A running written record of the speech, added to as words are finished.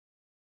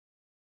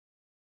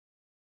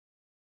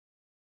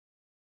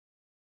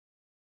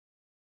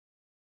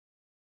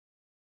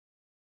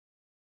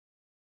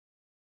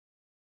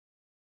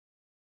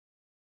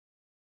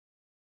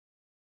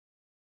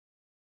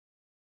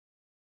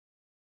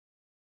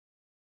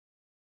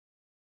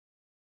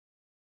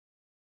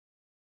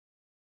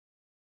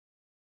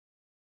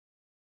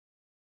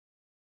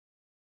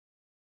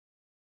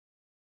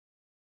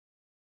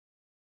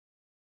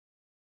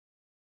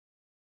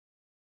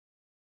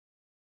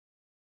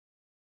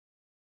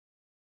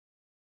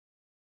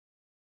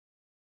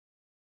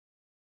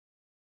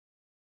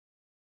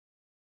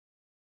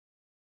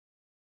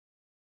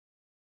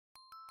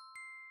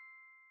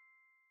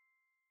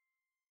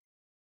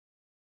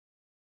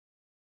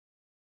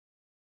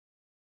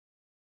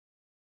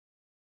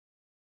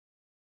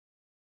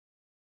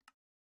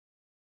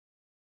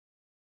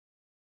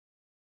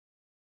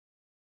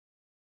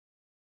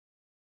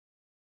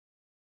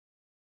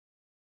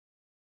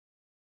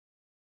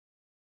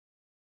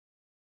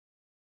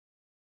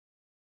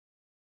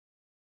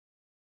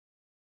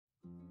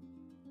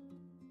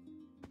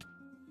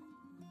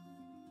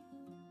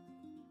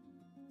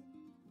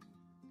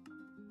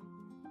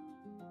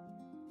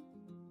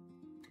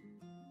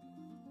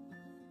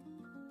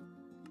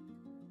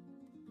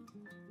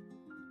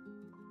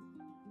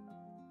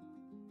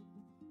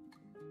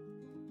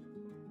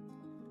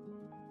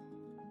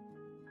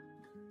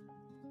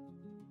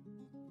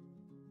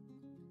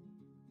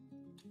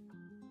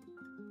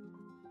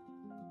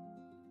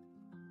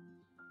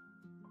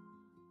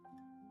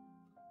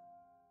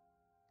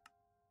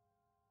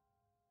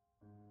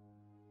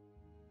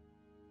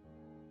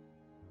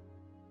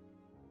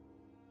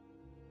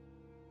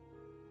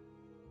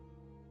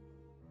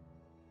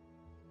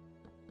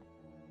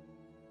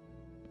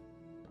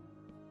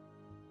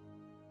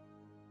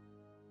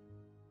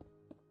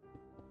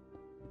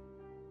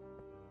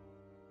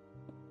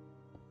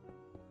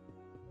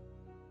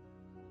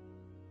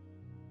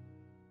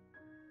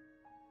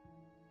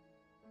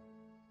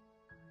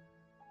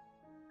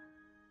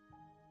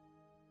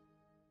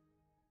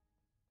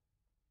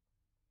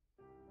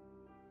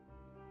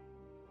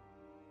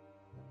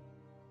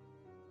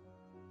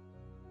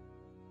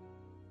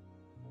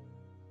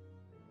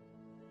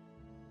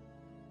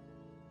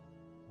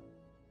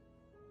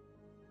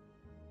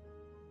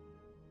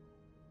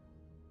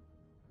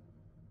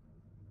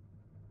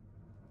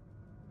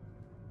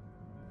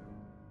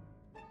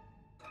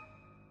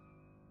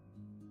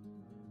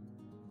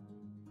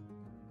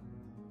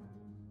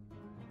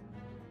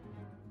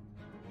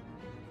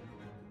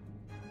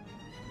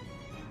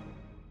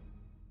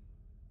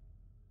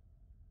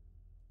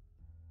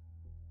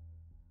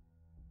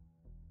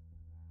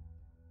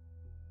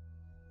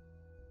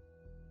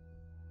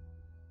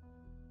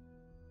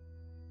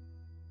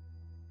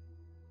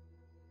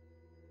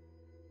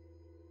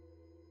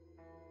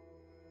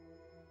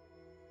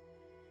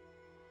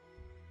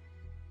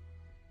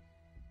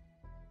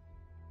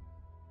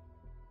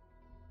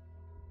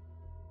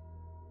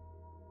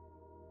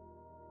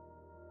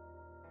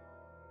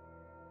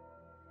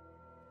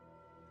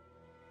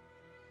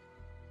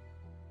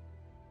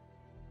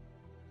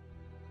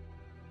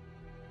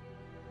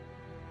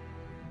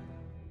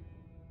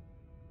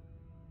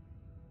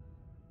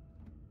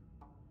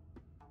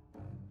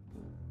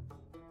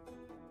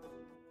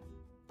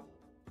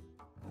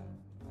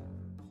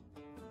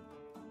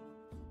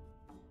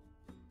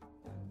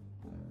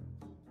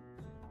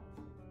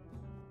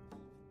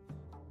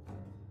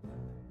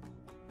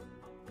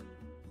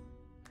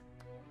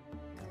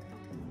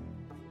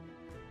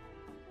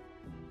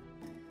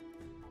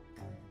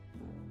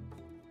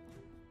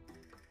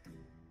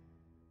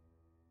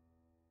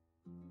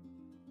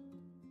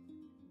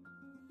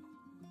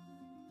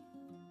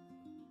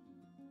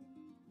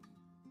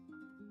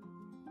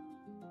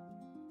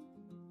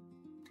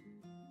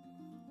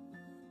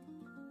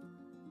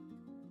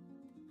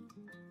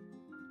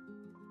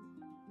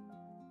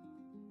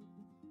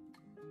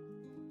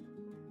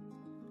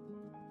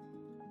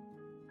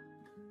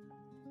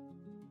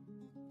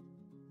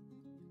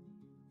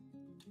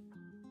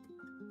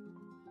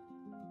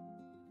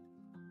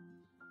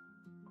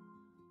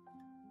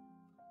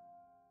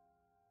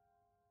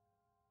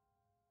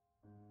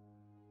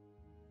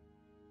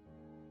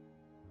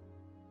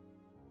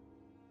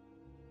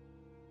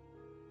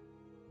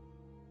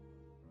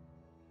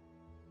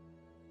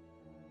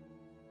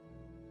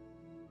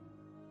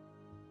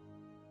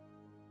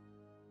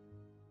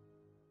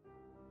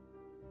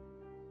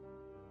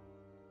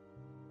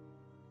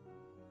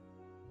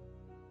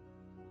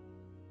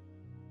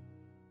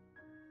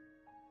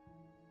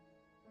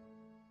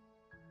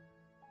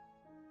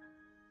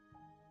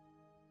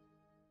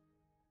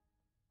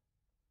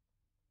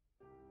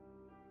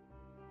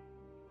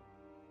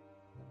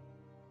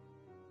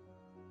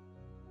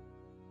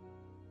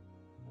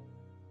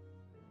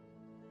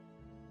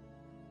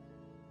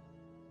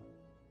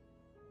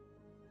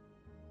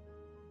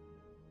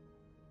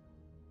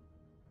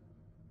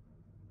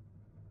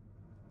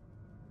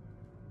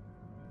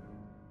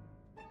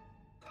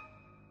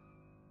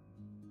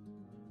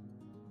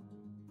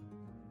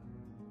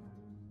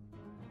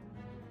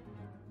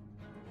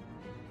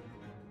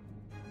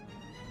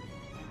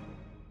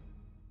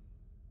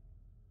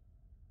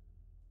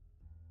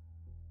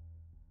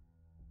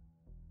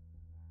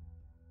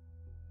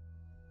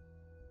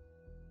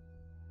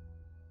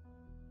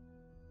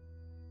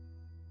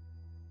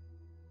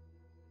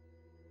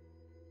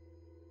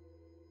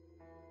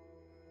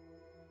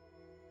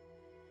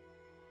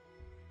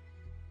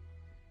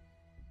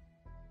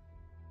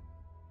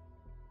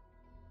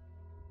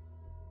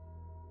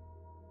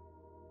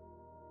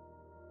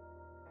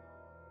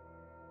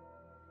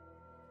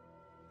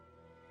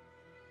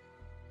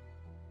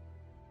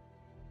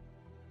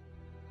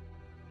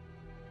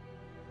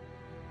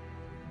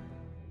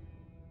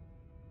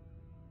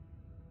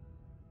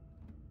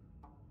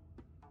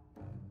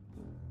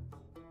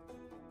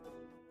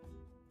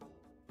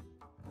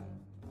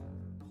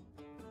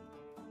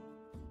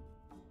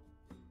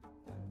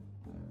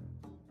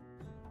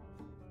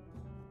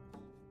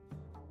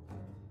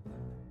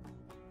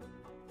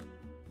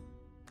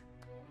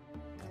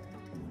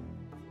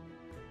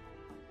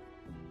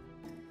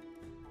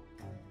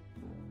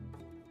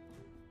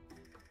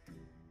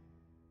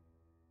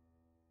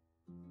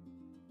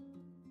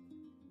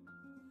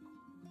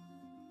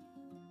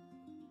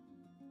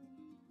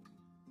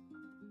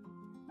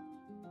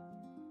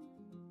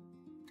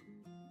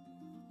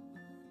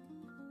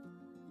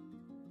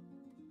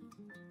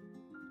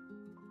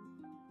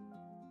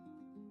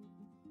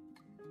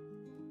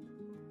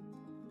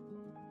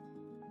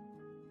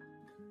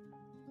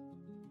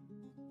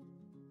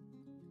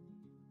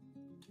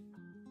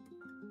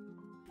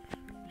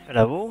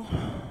Hello.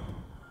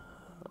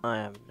 I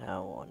am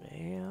now on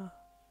here.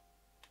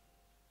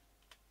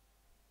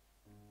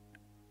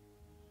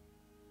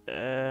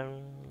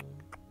 Um.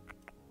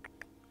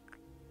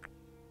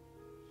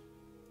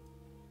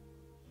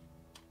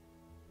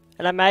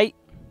 Hello, mate.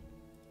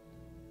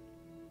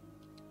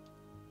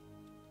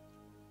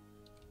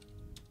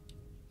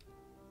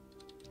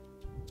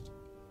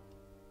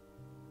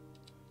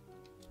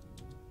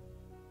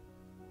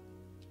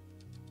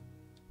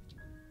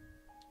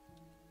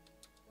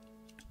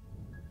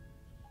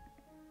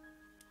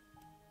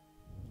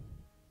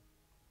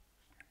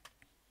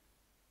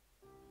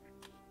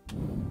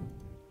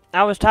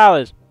 How was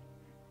Towers?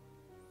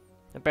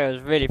 I bet it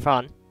was really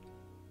fun.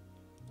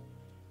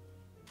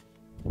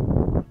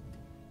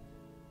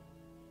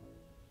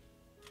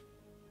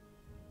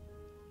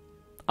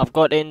 I've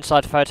got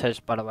inside photos,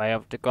 by the way,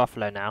 of the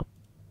Gruffalo now,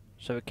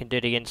 so we can do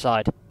the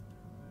inside.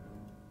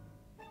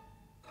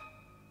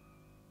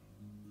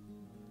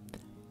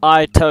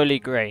 I totally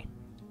agree.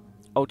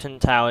 Alton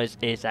Towers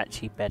is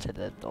actually better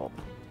than Dom.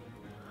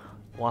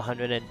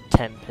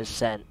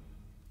 110%.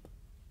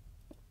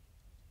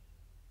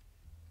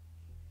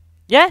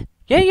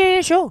 Yeah,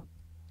 sure.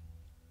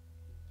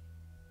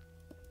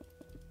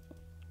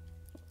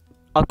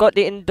 I've got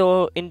the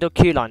indoor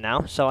queue line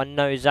now, so I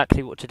know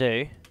exactly what to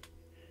do.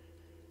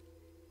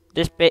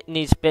 This bit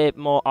needs a bit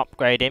more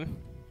upgrading.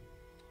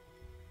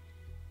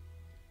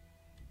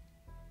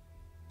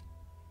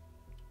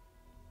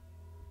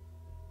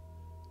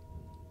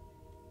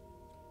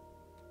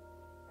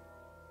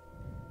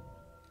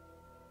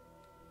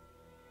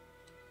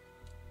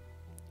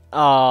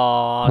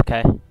 Oh,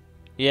 okay.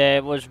 Yeah,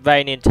 it was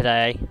raining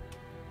today.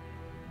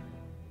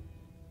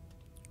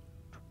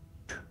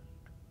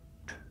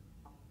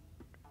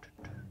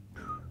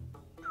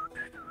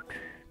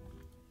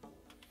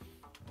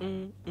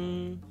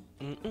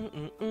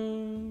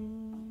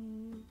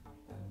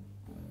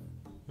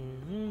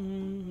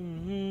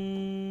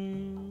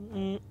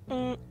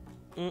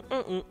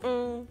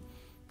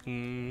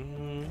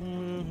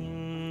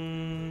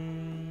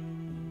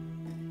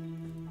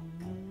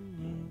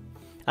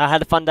 I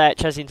had a fun day at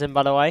Chessington,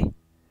 by the way.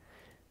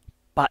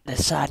 But the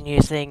sad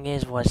news thing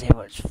was it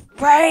was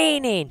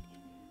raining.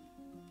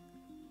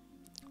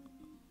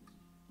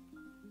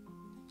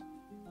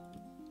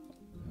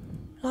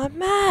 I'm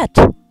mad.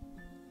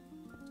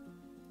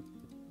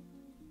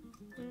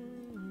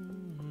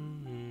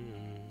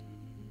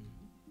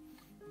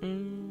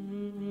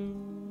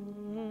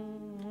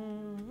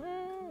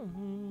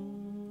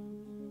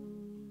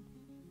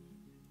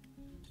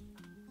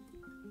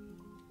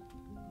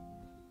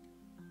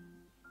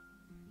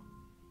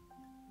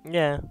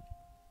 Yeah.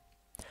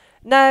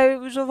 No, it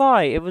was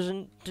alright. It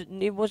wasn't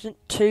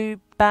too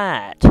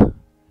bad,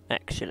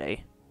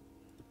 actually.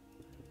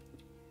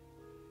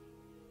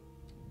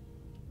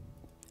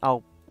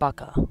 Oh,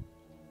 bugger.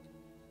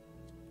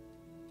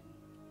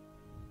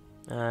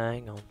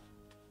 Hang on.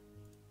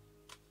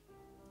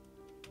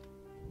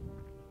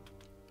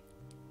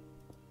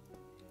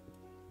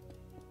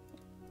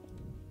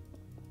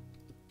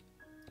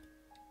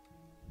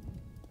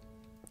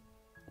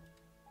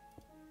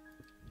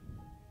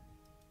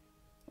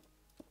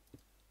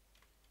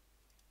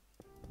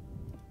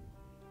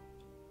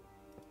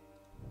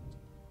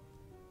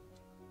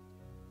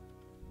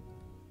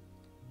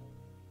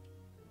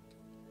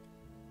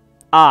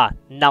 Ah,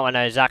 now I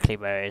know exactly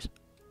where it is.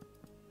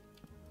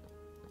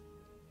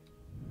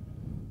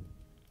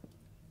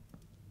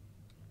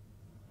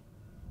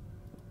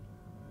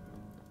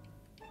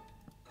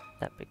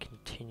 That bit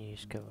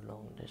continues to go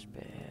along this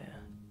bit here.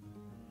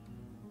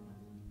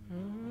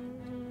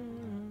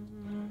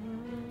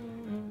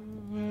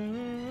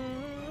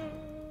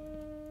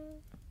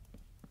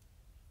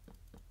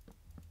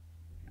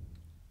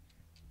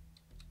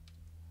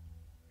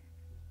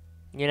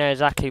 You know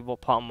exactly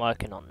what part I'm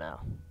working on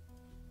now.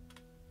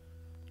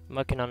 I'm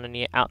working on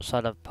the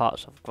outside of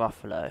parts of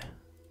Gruffalo.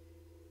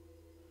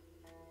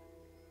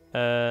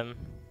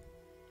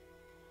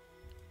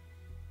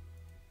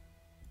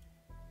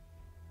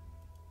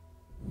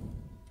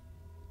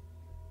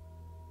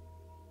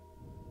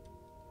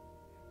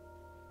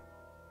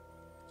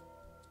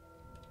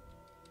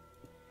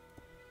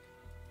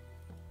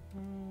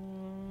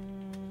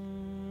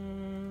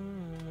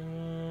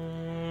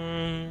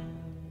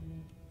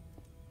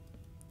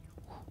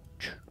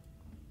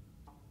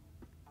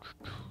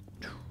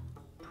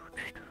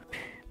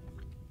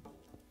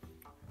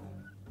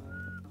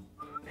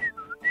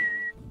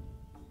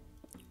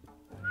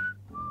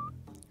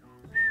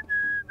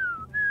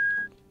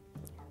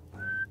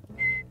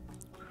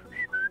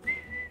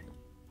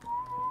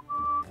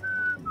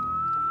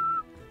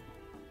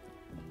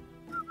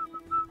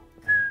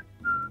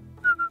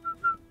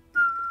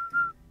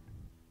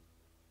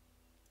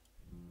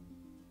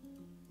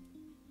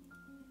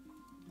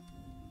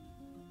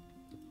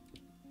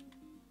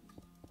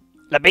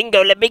 La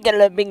bingo, la bingo,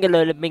 la bingo,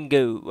 la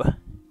bingo.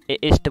 It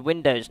is the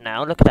windows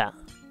now, look at that.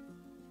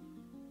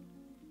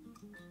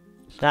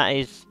 That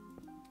is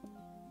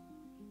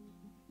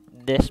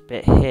this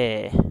bit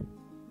here.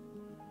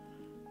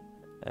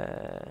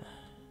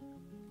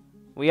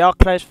 We are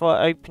close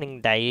for opening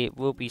day. It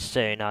will be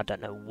soon. I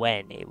don't know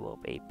when it will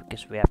be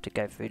because we have to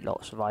go through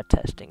lots of eye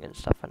testing and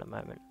stuff in a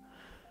moment.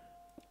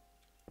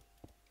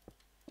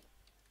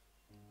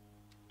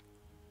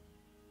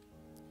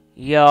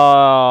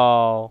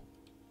 Yo!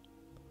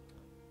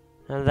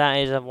 And that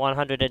is a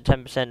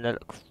 110% that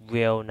looks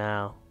real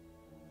now.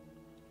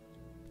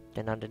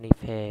 Then underneath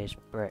here is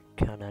brick,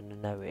 and I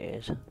know it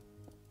is.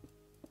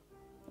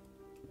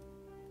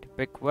 The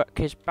brickwork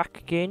is back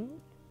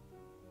again.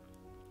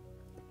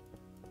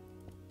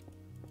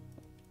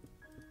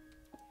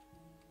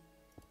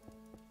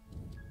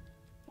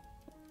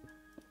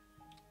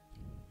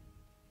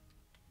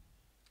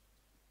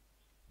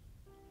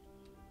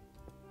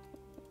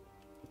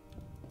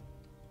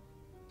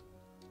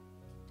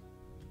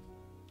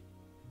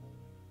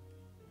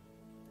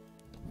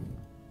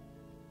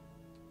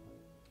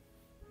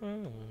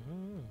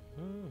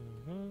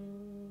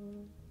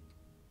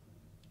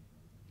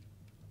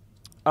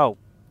 Oh,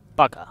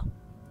 bugger.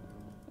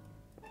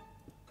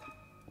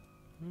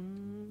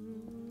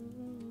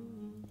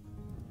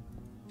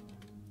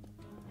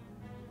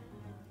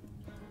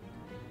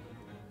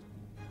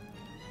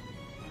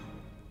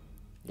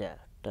 Yeah,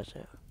 that's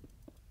it.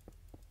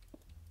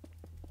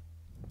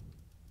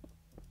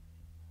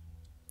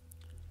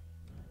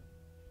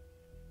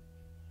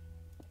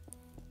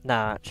 No,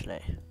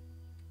 actually.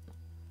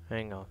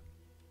 Hang on.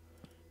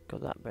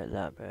 Got that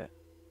bit.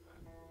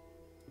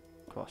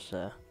 Across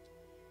there.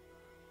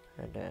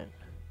 And then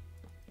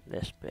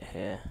this bit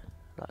here.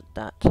 Like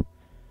that.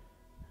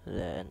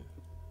 Then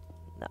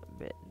that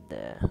bit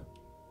there. Do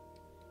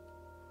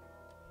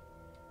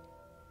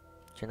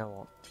you know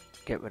what?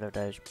 Get rid of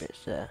those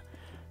bits there.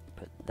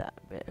 Put that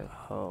bit of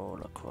hole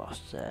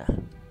across there.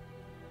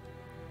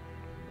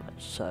 Like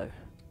so.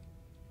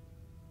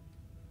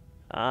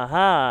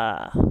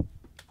 Aha!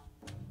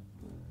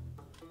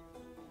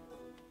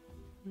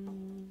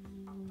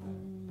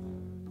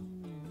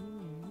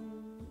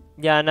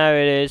 Yeah, I know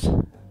it is.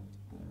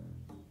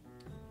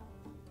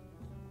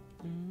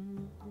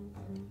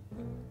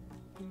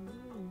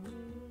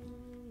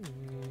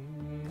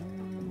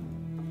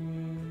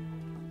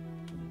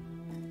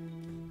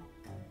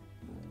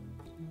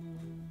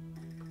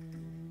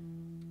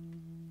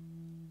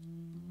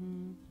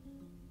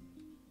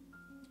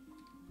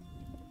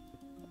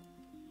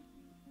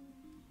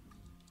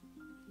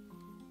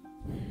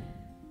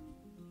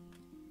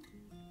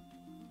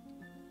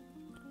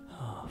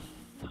 Oh,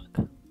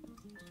 fuck.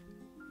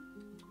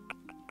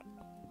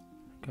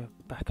 Go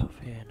back up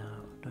here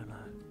now, don't I?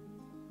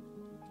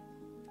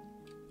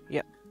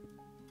 Yep.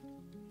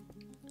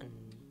 And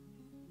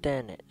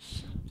then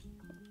it's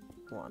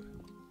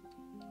 1,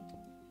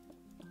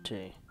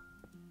 2,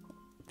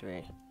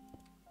 3.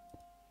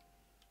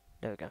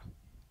 There we go.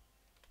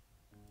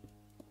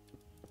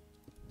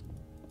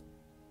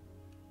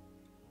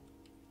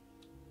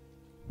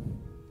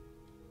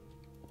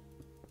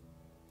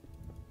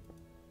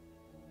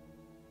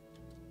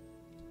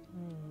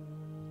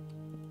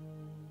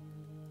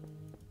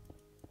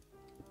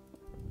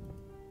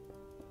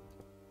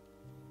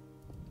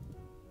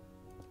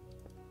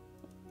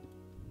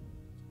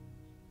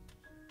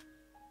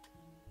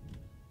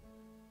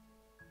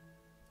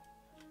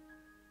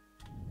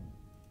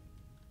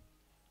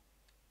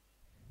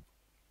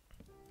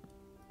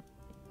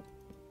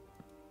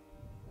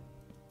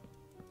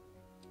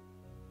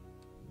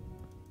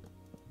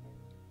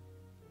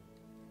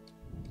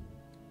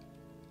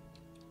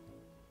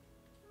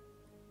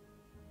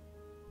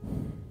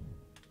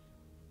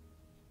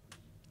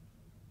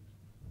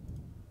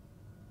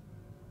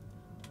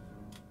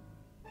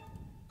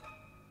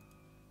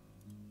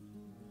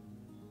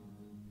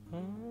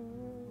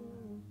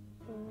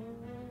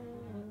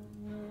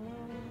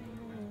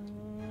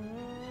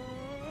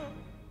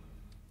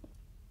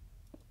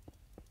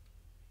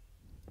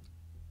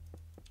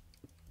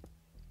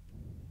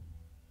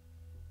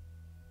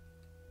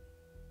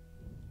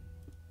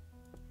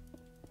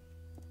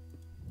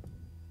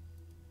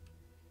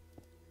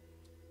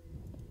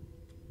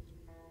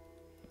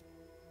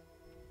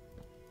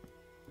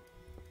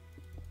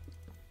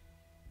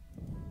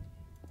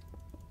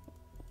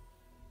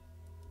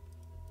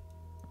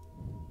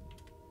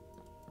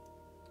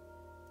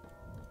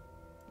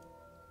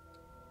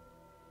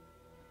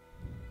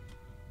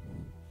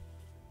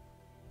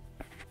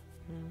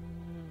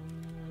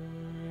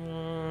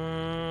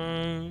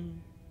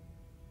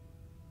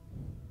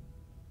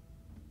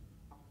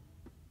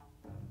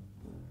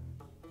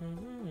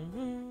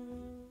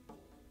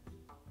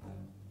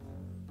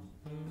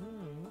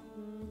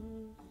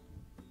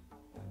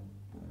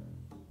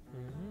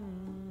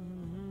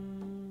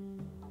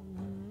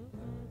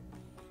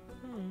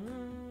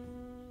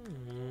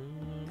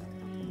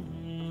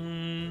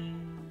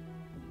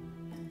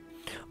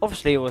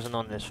 Obviously it wasn't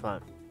on this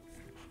phone.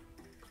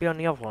 Be on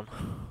the other one.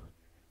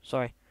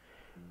 Sorry.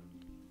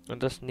 I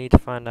just need to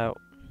find out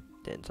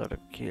the inside of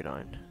the key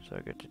line. So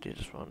I go to do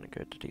this one and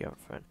go to the other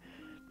phone.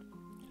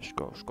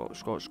 Scroll, scroll,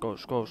 scroll, scroll,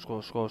 scroll, scroll,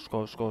 scroll, scroll,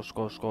 scroll,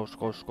 scroll, scroll,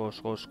 scroll, scroll,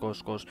 scroll, scroll,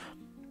 scroll,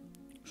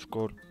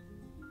 scroll.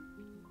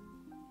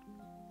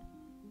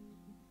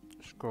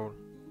 Scroll.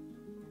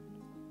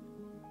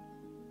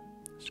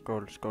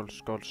 Scroll, scroll,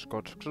 scroll,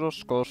 scroll, scroll,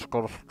 scroll, scroll,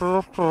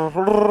 scroll,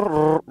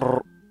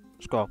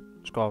 scroll,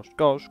 scroll,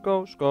 scroll,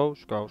 scroll, scroll,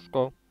 scroll,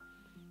 scroll,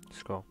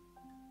 scroll.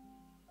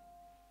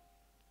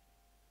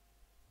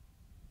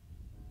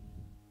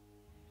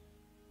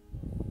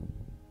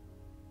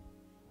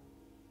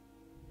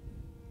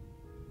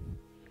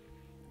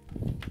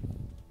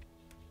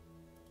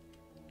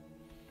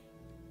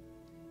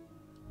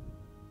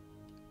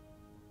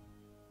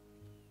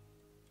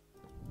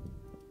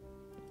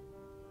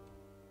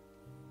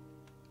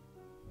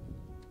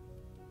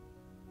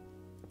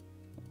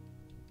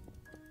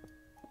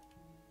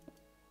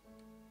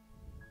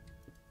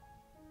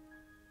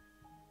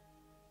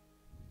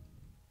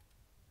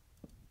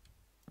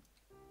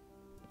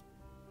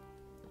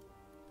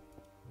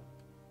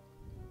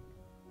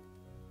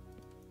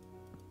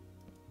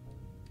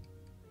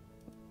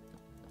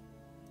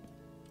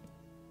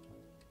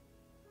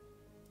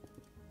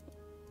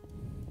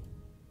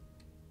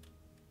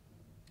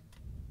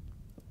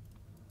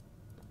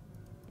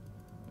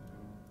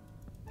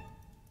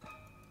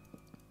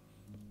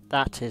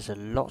 That is a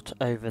lot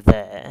over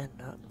there,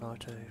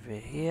 not over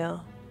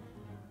here.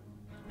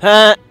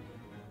 Huh!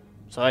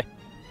 Sorry.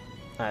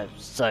 That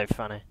was so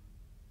funny.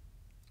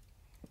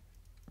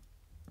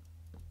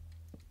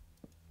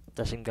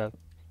 Does him go.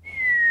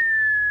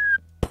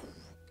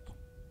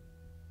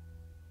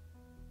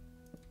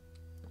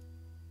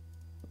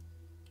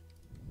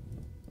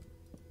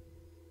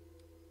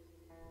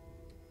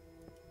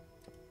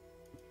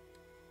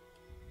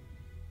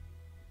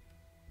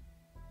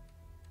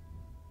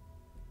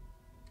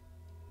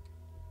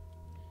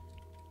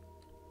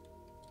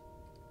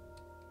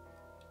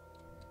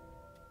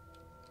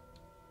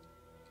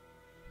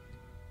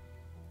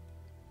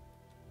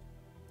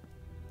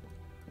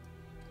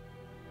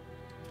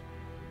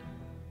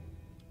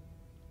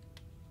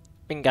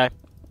 Bingo.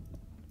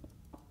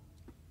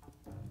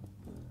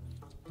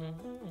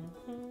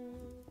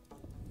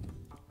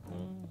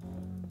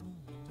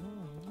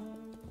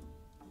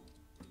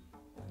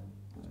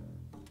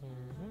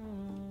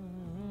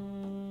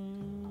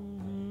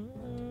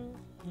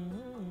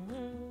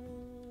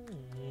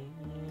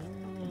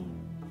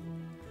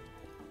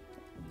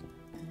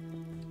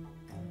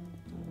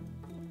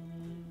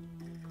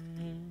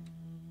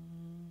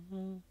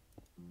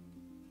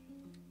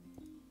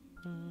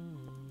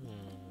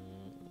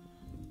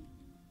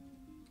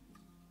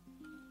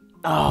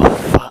 Oh,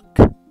 fuck.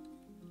 I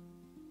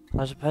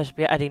was supposed to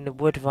be adding the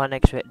wood right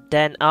next to it.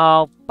 Then,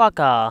 oh,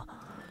 bugger.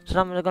 So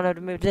I'm going to have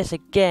to move this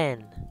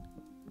again.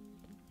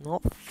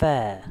 Not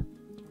fair.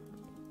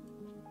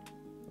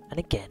 And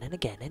again, and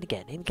again, and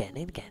again, and again,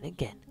 and again, and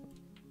again.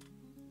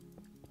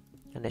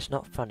 And it's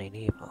not funny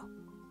either.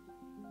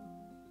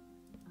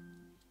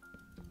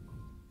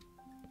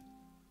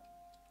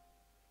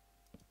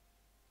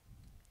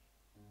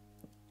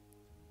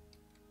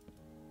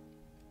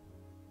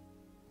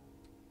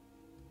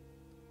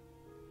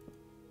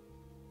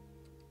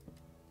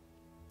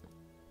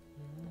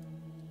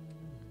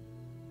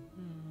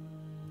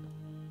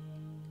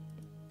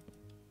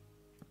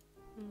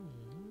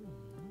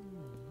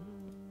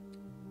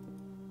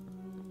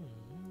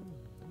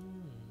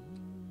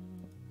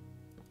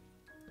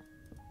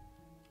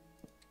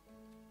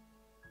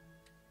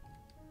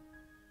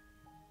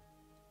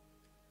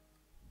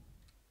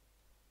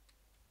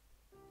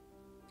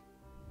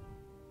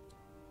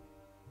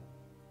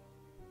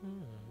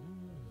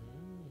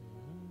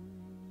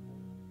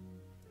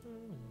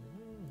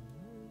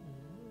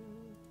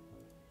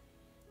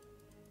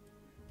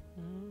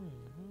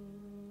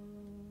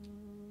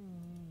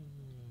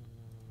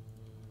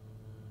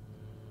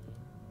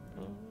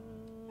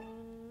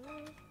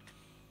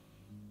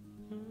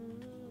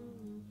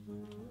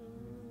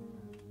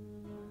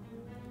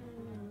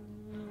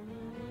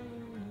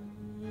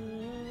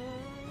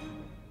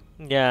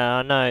 Yeah,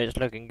 I know it's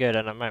looking good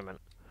at the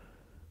moment.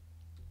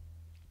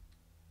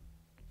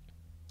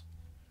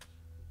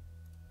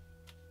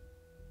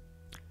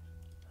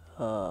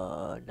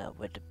 Now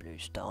where the blue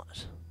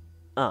starts.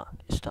 Ah,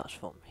 it starts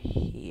from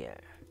here.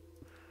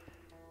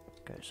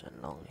 Goes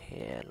along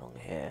here,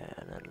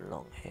 and then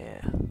along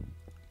here.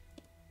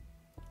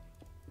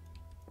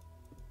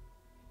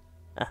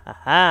 Ah ha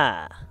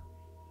ha!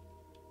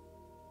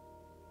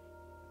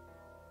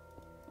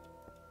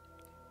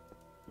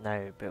 No,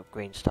 a bit of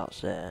green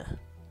starts there.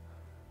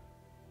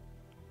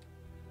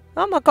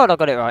 Oh my god, I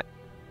got it right.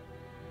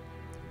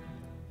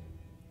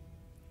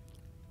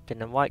 Then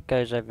the white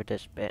goes over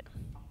this bit.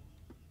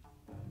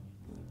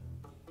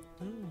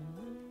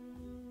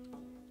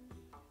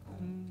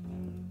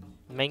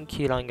 Main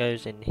queue line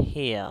goes in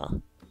here.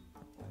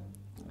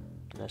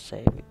 Let's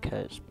say it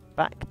goes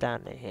back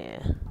down to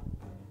here.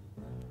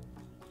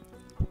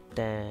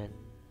 Then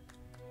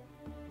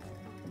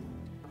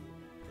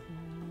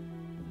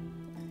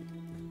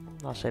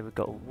I'll say we've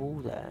got a wall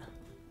there.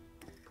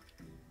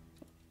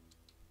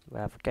 We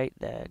have a gate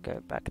there, go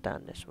back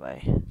down this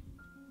way.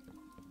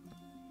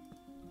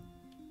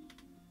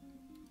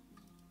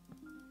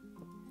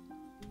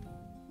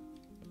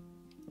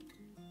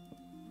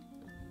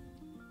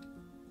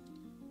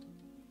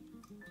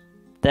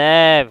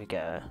 There we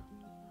go.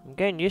 I'm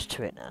getting used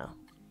to it now.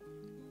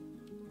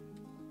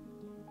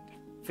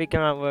 Figure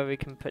out where we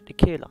can put the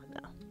queue line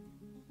now.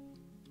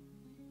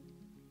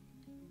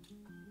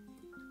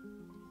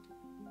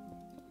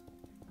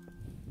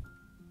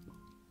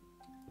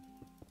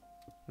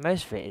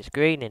 Most of it is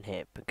green in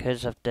here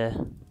because of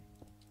the...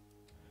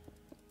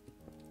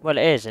 Well,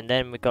 it is, and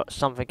then we got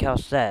something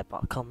else there,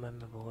 but I can't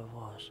remember what it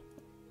was.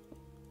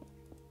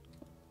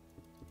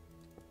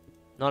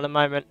 Not at the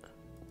moment.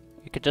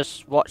 You could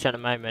just watch at the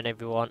moment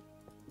if you want,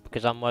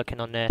 because I'm working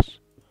on this.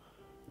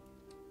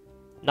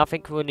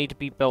 Nothing will need to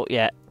be built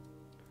yet.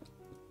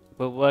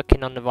 We're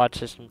working on the ride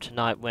system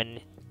tonight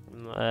when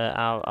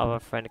our other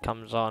friend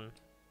comes on.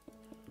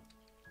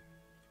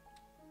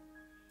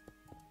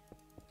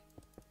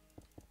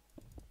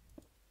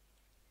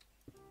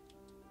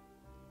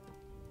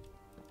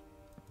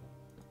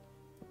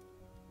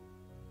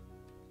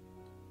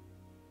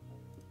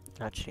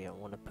 Actually, I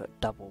want to put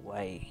double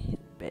way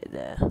bit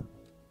there,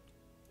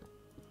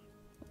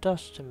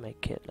 just to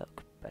make it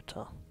look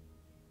better.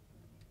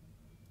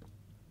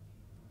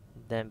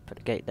 Then put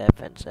a gate there,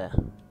 fence there.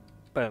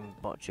 Boom,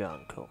 bought your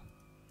uncle.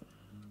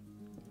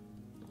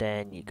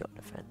 Then you got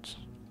the fence.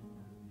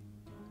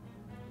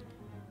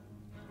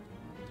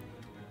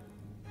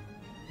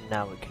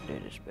 Now we can do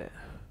this bit.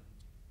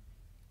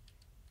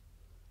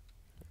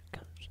 It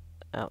comes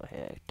out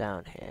here,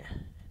 down here.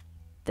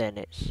 Then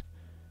it's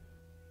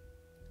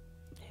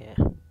here.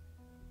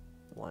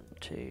 1,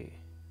 2.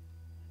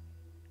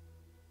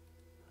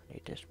 I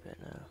need this bit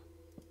now.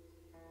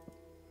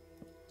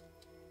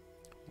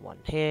 1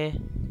 here.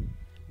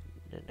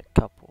 Then a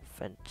couple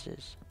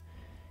fences.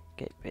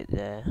 Get a bit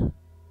there.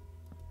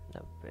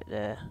 Another bit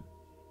there.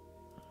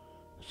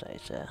 So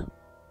it's there.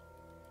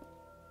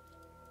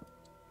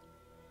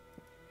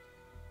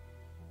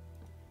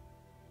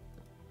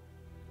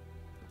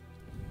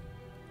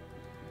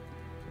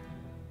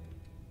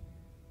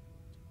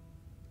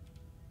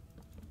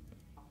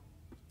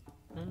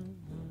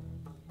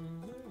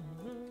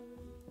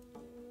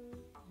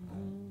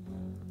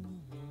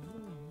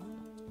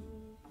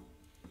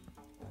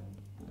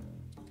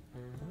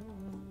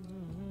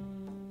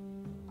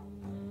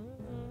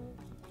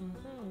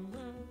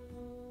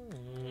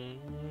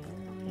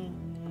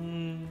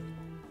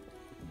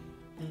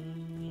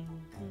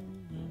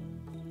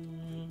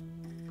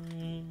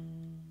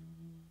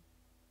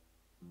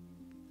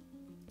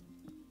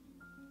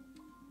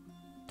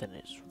 Then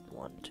it's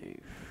 1,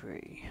 2,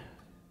 3.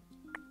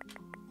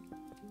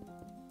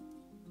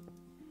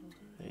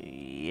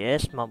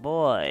 Yes, my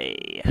boy.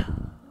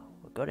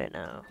 We got it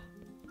now.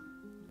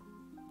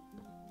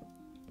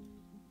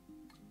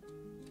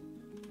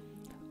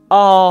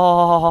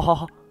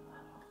 Oh,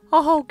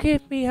 oh,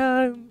 give me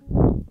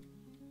home.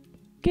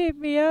 Give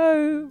me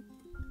home.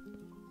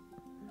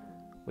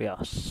 We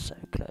are so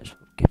close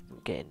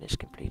from getting this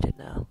completed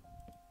now.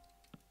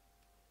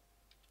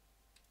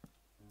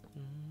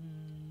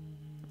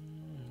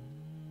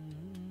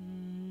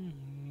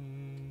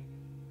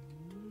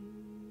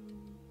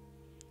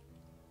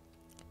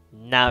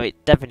 Now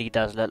it definitely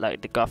does look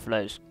like the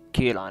Gruffalo's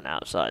queue line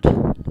outside.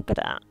 Look at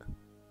that.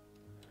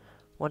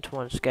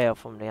 1-to-1 scale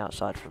from the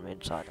outside from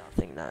inside. I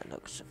think that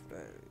looks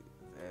very,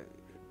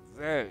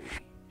 very, very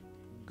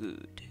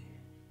good.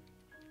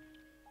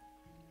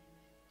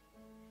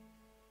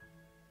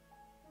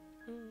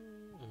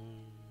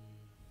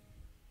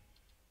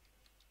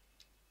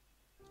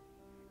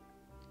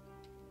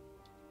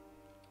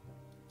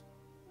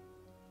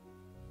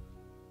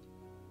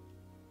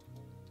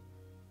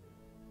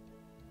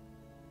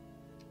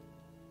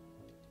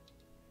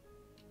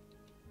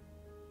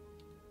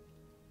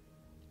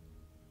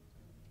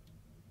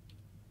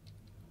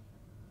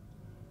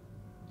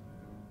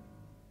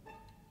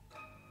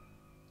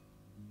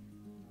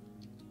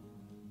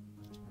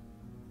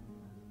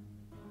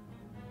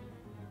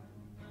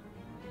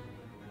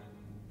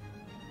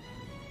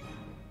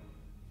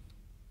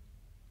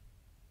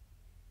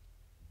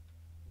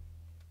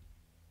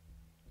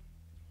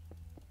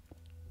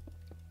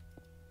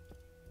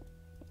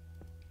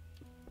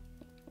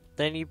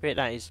 The only bit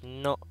that is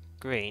not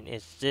green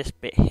is this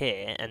bit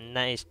here, and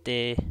that is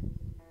the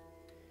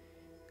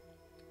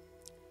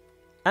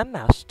a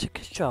mouse to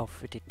control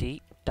through the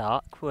deep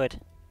dark wood.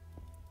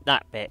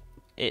 That bit.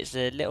 It's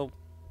a little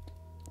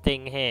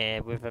thing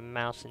here with a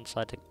mouse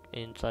inside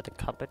the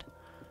cupboard.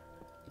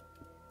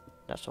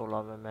 That's all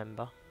I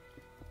remember.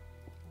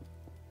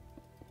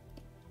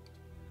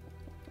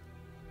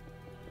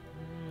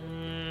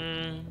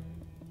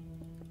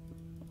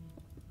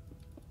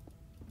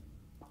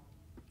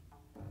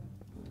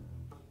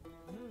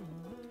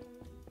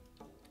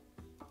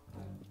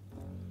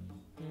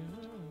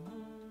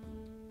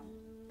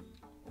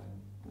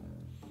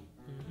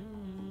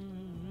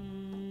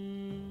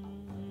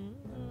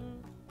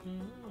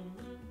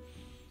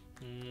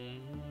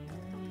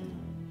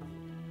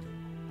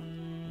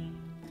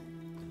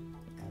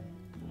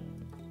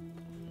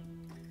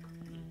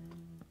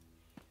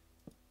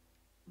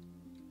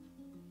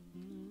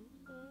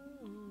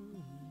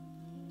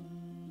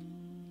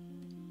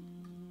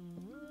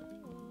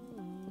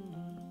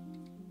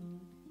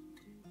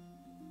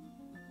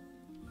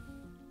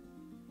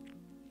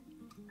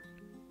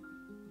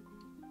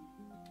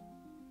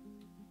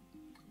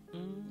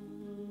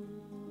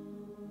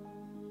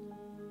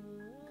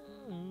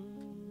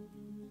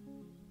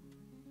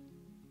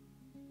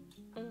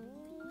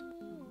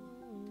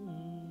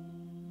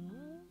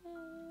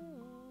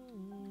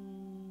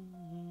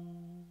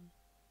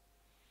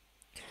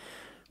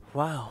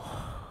 Wow.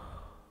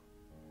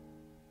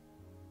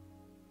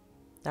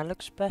 That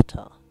looks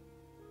better,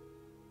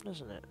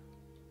 doesn't it?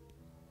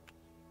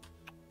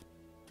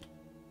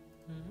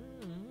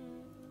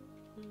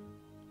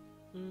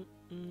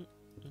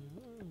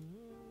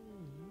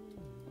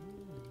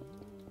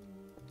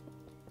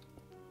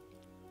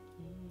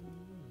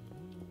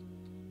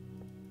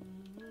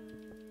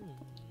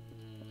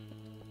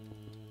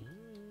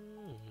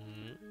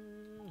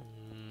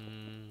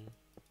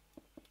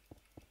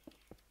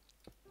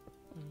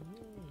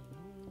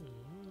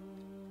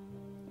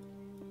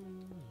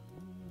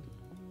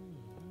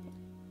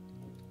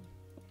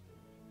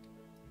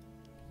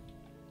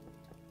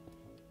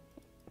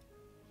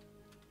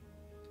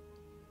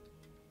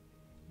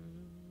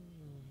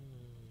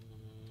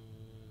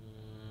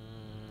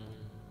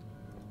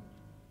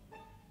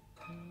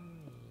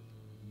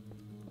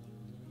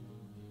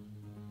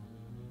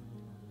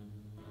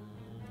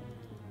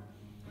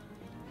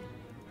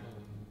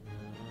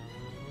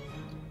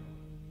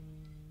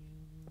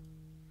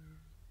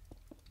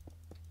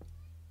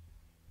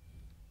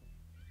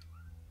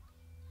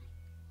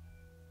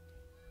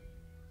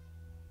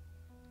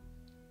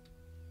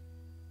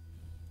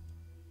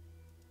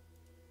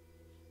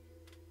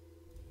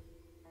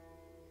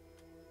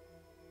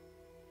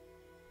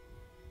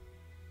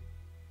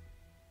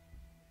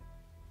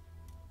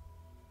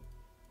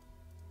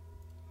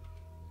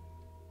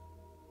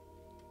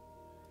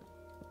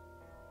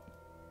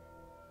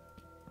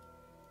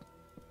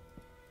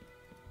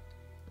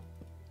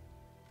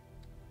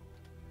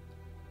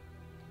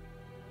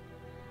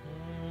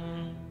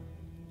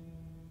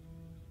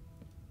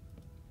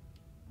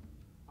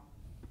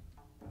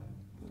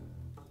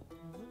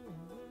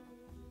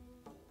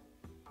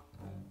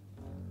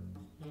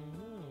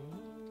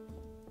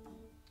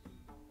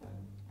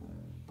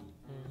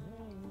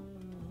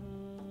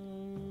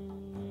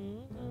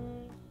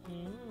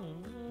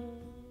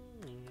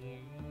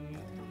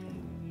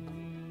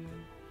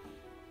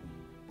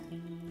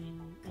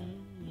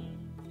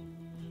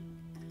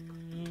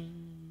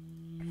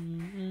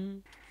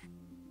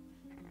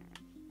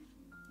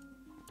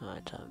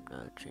 Right, I'm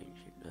now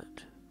changing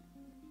that.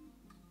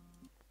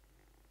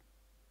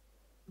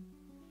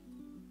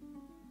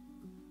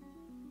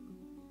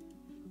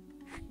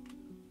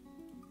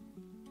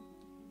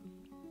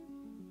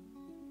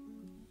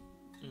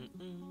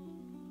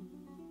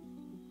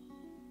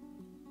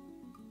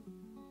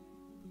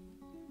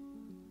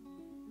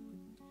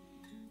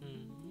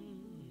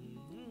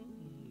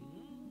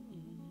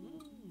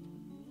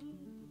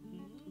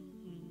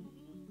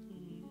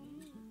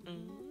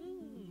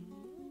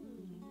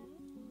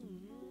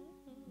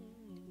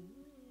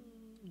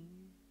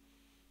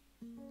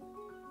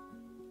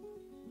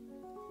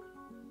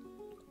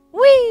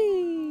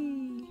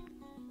 Whee!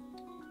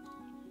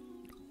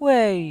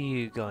 Where are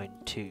you going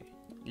to,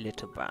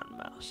 little brown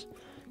mouse?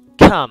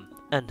 Come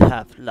and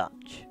have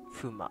lunch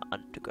through my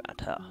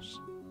underground house.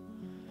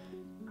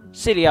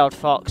 Silly old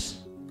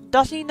fox,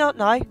 does he not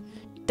know?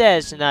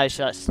 There's no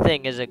such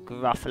thing as a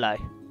Gruffalo.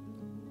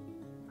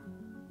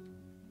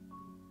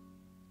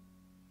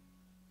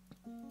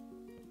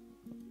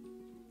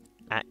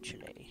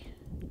 Actually,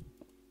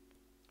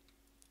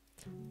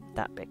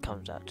 that bit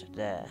comes out to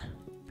there,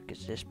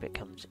 because this bit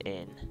comes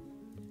in,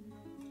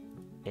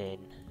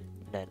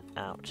 then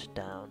out,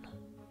 down,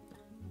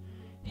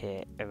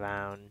 here,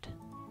 around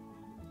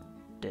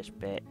this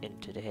bit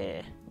into the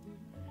here,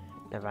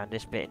 around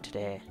this bit into the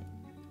here.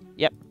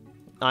 Yep,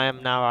 I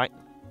am now right.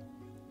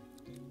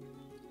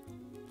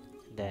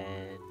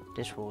 Then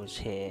this wall is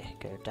here,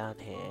 go down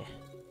here,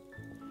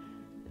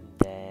 and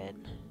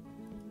then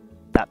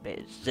that bit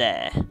is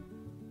there.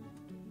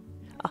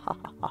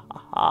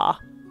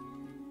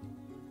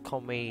 Call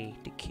me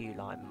the Q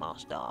line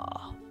master.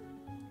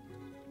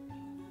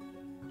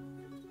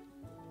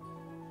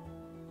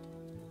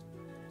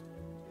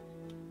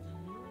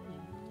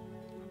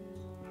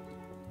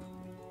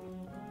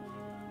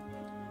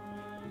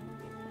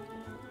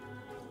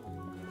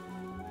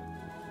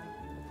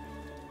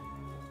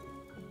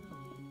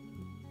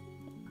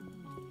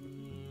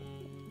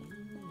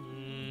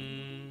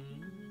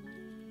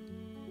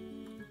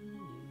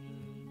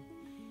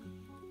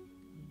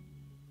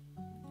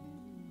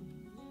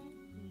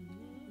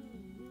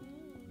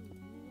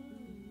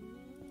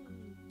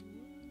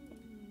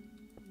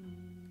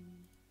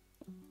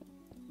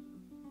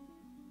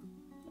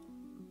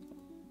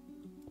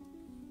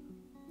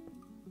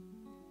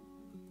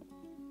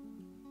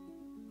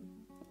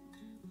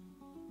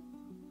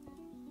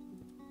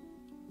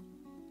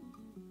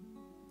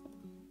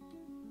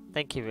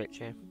 Thank you,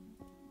 Richard.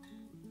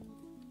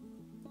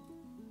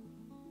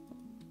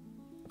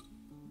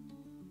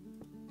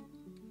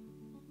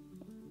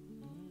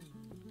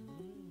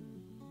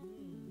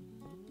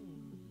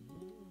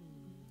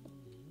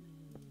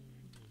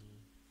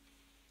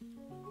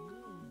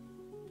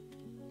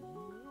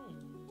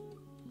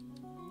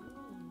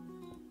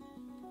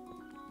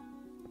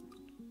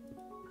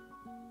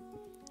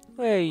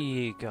 Where are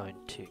you going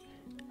to,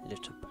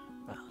 little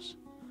brown mouse?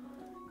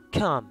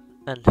 Come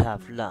and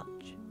have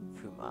lunch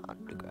through my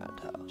underground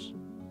house.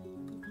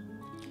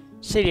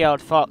 Silly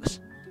old fox.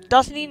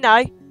 Doesn't he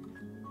know?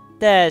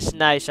 There's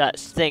no such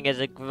thing as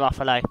a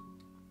Gruffalo.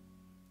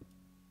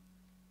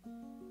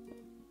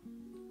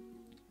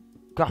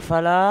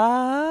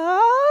 Gruffalo!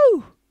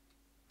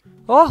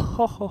 Oh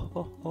ho ho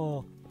ho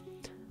ho.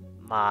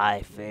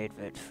 My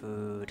favorite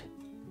food.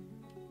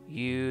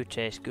 You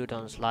taste good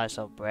on a slice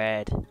of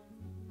bread.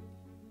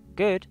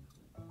 Good?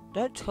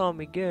 Don't call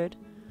me good.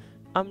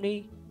 I'm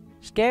the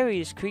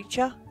scariest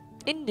creature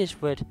in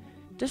this wood.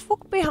 Just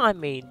walk behind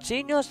me and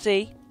soon you'll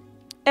see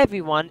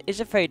everyone is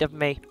afraid of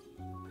me.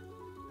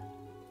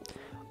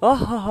 Oh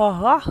ha ha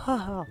ha ha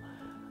ha.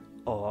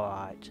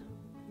 Alright.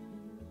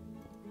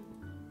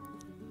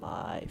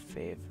 My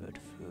favorite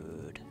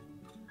food.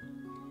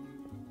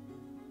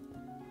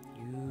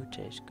 You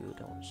taste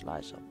good on a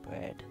slice of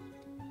bread.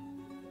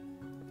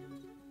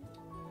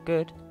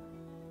 Good?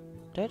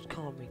 Don't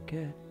call me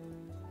good.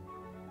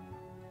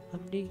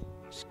 I'm the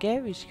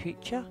scariest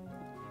creature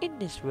in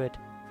this wood.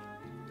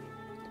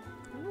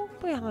 Walk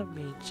behind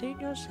me and soon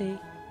you'll see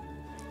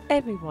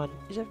everyone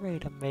is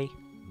afraid of me.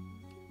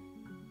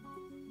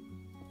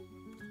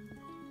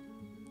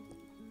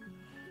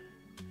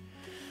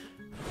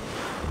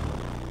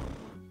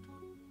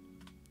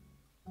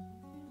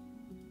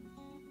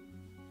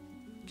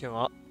 Do you know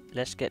what?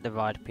 Let's get the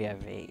ride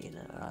POV. You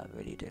know, I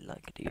really do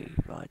like the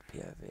ride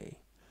POV.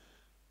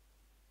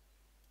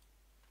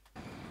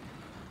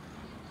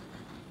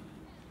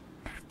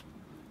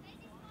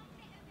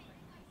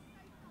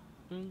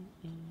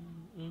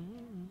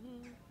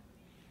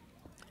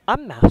 A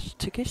mouse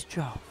took his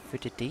stroll through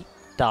the deep,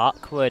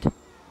 dark wood.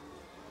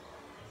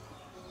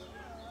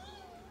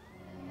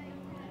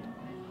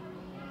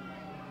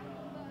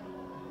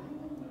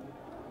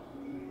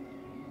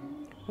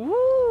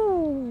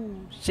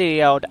 Woo!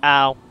 Silly old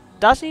owl.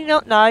 Does he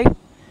not know?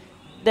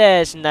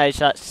 There's no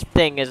such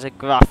thing as a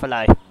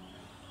Gruffalo.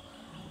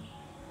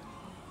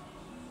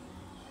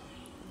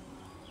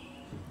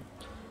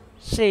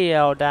 Silly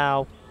old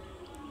owl.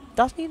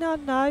 Does he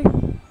not know?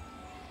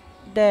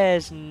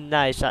 There's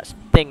no such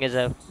thing as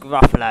a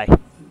Gruffalo.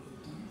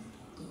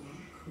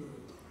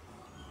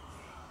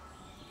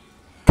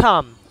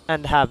 Come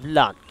and have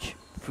lunch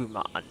through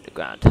my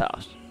underground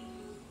house.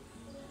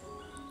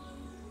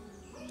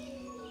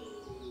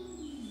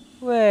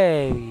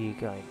 Where are you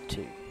going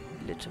to,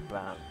 little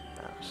brown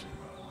mouse?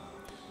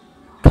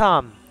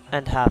 Come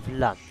and have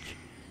lunch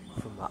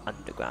from my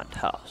underground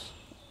house.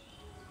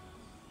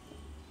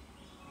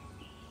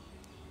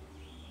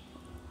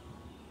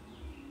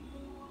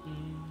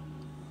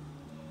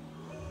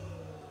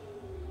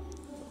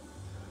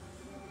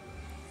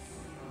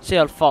 See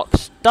old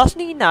fox, doesn't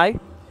he know?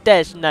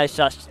 There's no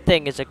such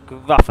thing as a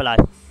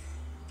Gruffalo.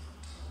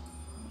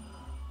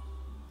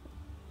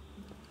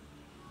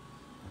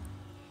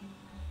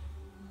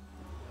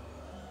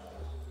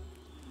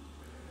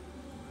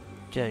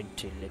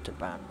 Don't you, little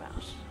brown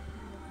mouse?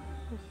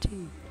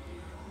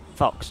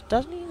 Fox,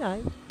 doesn't he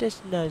know?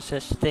 There's no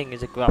such thing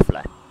as a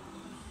Gruffalo.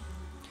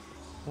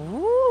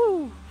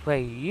 Woo! Where are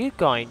you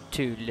going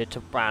to,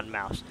 little brown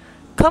mouse?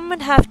 Come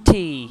and have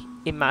tea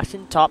in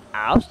Mountain Top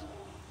House.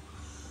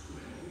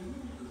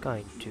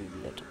 Going to,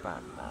 little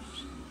brown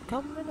mouse.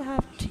 Come and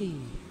have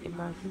tea in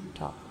Mountain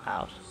Top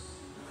House.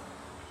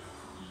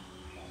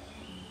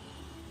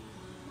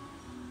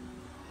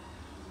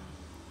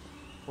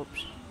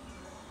 Whoops.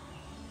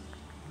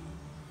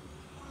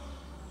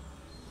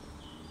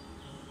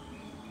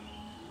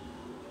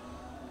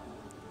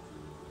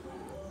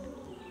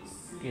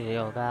 The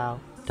old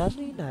owl.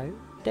 Doesn't he know?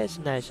 There's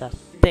no such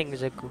thing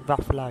as a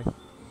Gruffalo.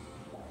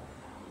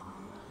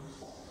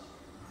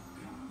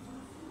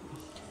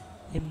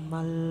 In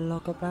my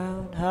log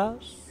brown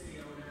house.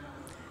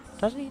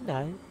 Doesn't he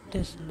know?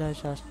 There's no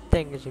such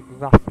thing as a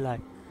Gruffalo.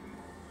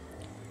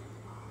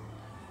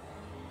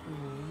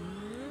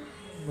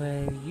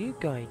 Where are you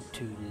going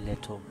to,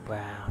 little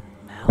brown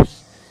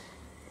mouse?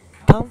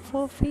 Come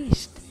for a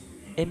feast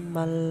in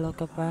my log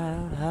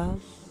brown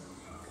house.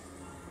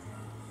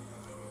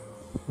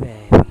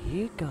 Where are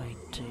you going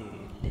to,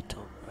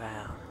 little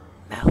brown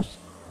mouse?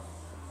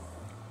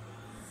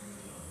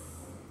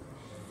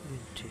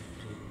 To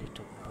the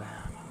little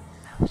brown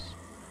mouse.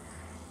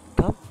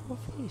 Come for a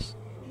feast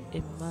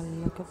in my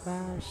log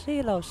brown. See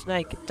a little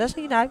snake, does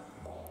he know?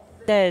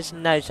 There's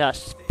no such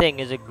thing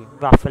as a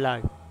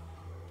Gruffalo.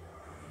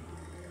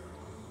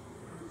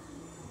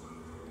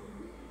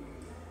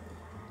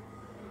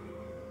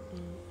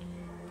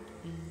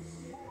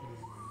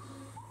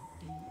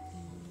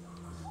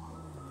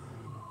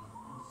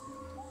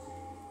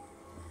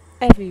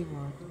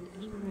 Everyone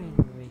is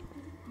angry.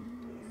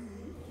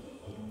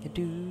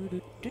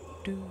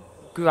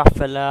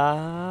 Gruffalo.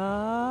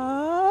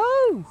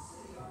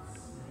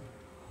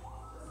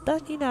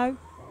 Does he know?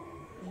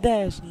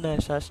 There's no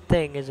such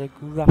thing as a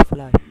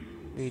Gruffalo.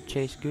 You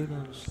chase good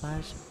on a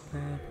slice of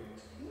bread.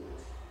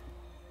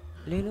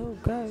 Little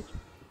goat.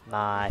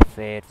 My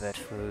favorite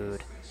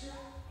food.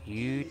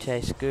 You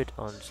taste good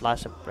on a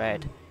slice of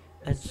bread.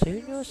 And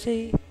soon you'll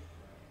see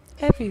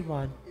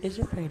everyone is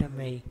afraid of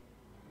me.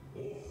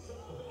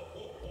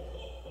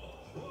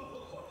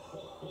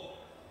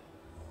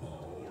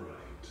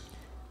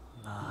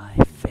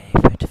 my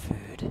favorite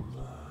food.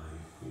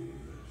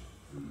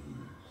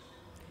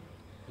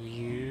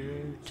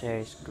 You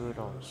taste good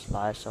on a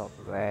slice of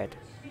bread.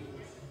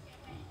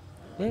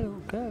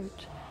 Little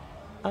goat,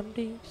 I'm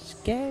the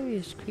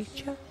scariest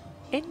creature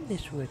in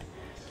this wood.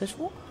 Just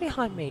walk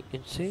behind me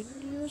and soon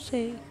you'll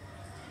see.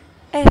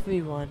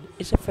 Everyone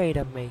is afraid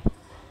of me.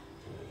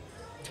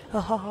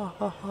 Ha ha ha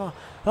ha ha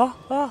ha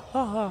ha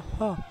ha ha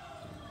ha.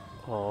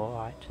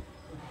 Alright.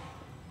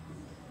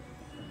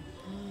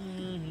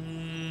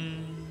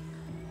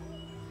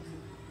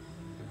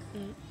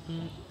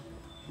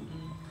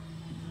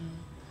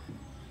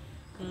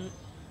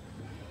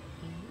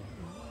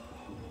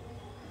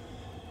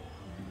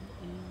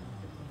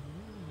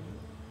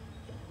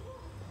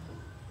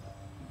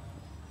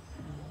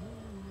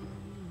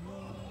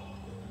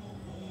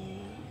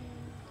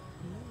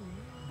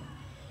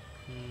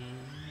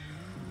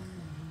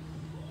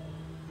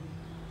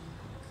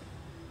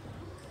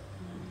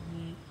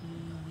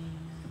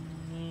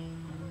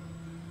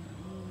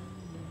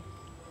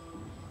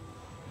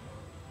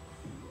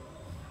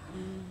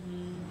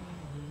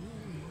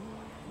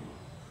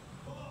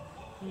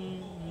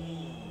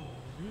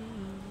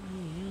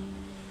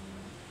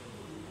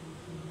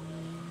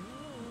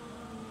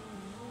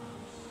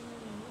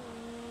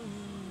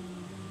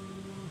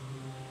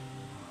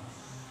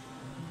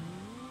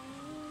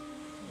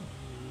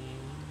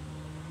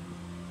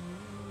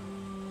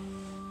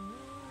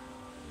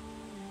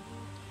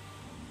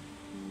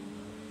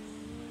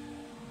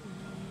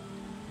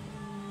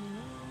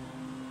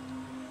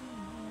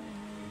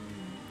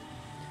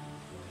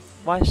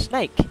 Why,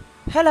 Snake!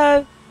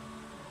 Hello!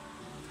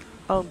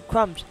 Oh,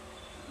 crumbs!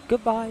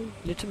 Goodbye,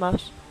 little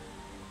mouse.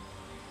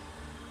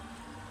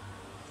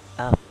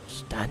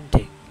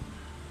 Outstanding.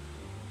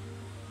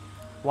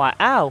 Why,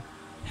 ow!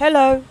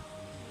 Hello!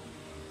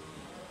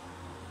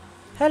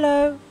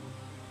 Hello!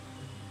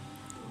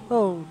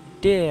 Oh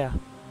dear.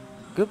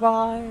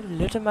 Goodbye,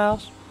 little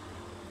mouse.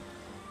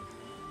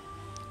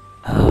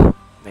 Oh,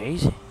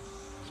 amazing.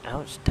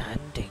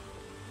 Outstanding.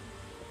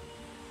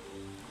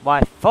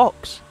 Why,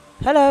 fox!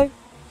 Hello!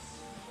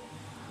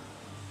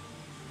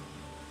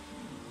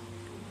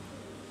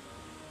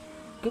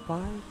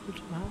 Goodbye,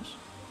 little mouse.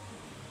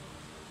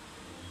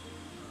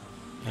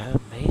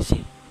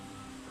 Amazing.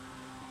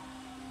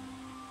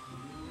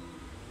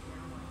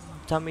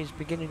 Tummy's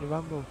beginning to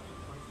rumble.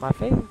 My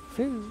favourite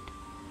food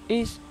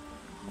is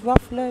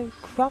Gruffalo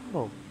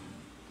Crumble.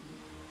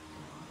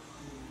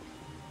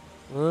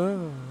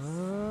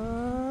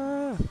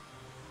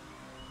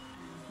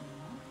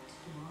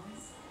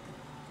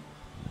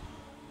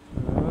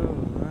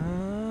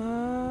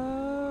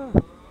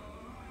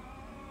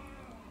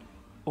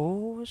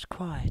 All was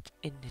quiet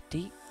in the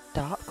deep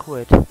dark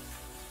wood.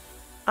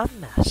 A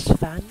mouse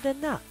found a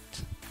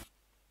nut,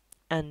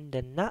 and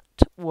the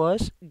nut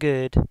was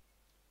good.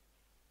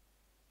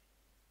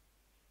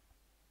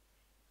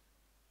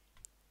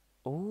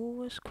 All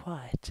was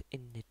quiet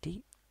in the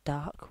deep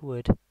dark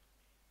wood.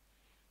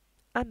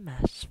 A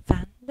mouse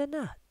found a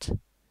nut,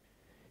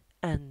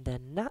 and the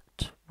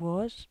nut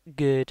was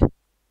good.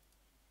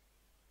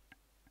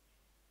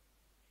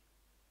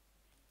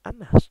 A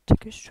mouse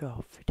took a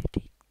stroll through the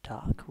deep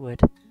dark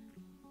wood.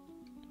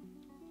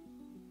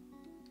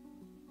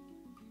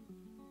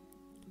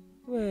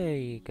 Where are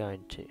you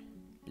going to,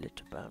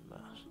 little brown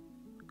mouse?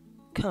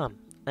 Come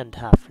and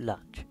have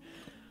lunch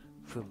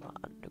through my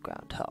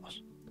underground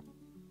house.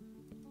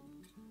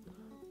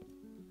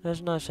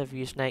 That's nice of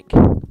you, Snake,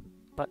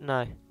 but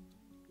no.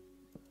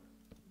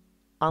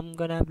 I'm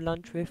gonna have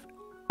lunch with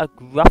a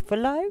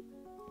Gruffalo?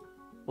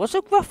 What's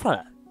a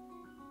Gruffalo?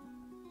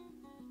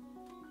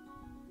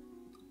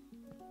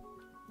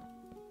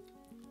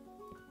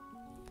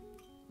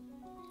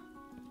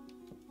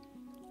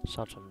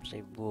 Sometimes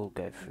they will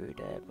go through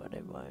there, but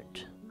they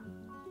won't.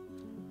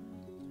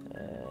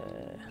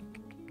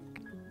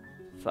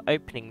 For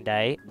opening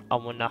day, I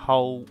want the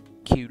whole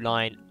queue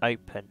line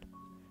open.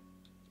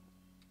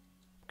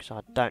 Because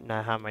I don't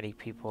know how many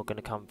people are going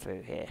to come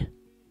through here.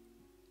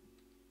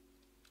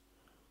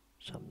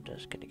 So I'm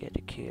just going to get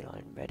the queue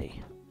line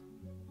ready.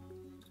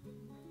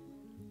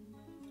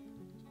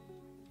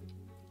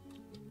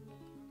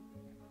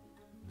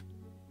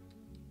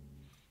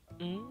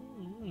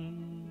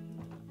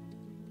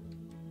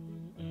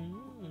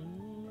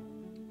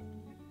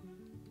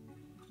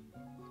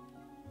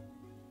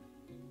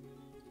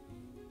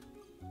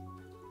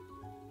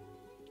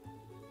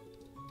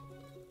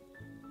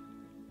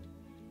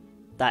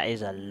 That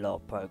is a lot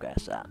of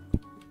progress, that.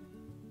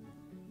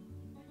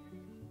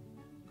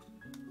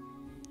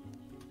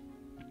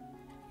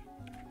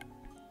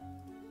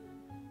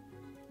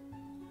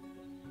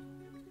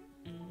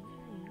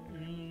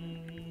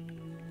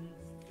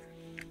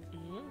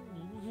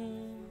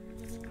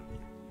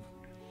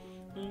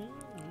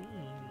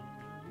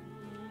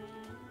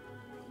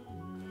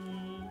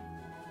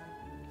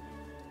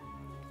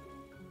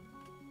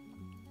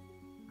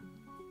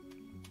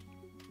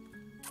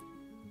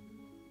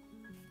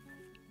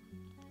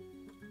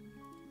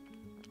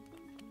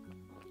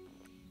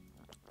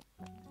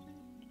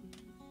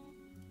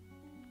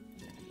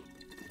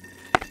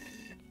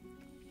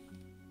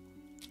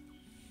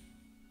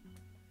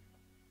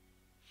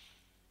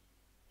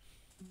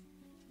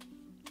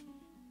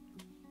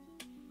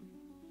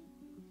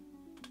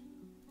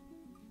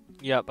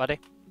 Yeah, buddy.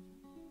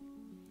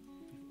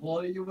 Why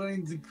are you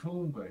waiting to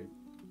call me?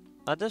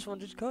 I just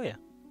wanted to call you.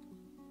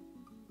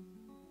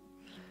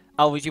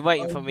 Oh, was you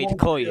waiting for me to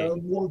call you?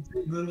 I'm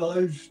watching the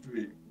live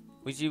stream.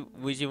 Was you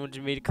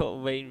wanting me to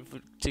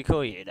to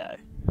call you though?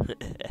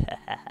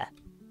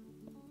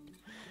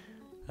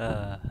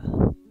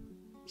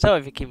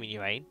 Sorry for keeping you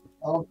waiting.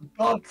 Oh, for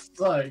God's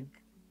sake.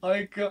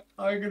 I can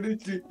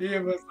literally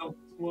hear myself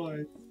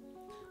twice.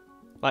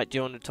 Right, do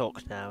you want to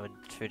talk now and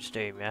through the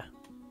stream, yeah?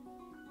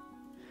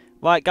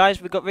 Right,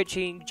 guys, we've got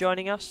Richie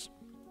joining us.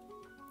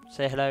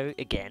 Say hello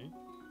again.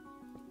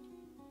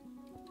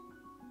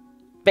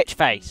 Bitch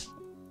face.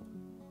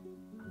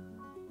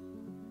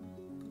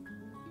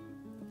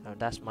 Oh,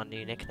 that's my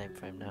new nickname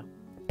for him now.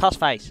 Puss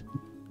face.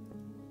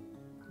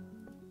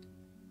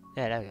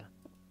 Yeah, there we go.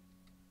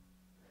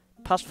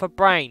 Puss for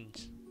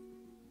brains.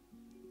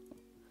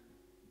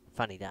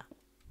 Funny that.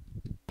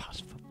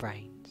 Puss for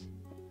brains.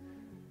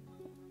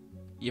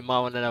 You might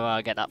want to know where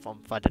I get that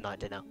from. Friday night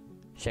dinner.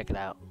 Check it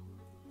out.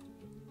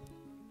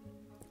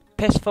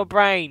 Piss for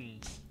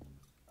brains.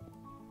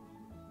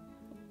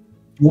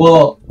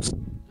 What?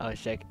 I was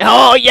shaking.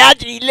 Oh, yeah,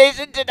 actually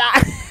listen to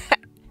that.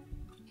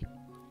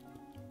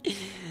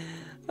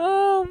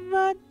 Oh,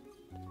 man.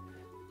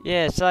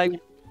 Yeah, so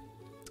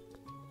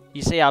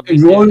you see, I've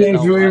been doing this If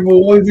all you were right.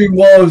 wondering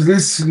what I was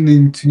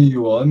listening to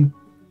you on,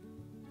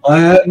 I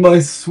had my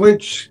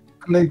Switch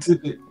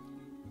connected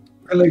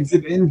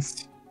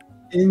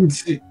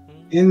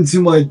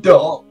into my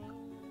dock,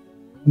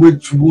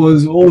 which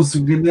was also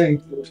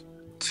connected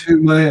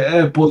to my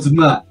AirPods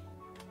Max.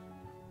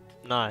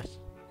 Nice.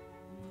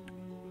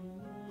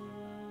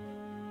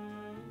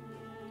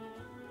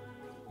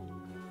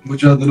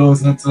 Which I thought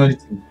was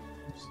fascinating.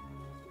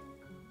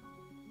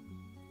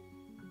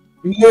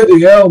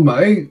 Bloody hell,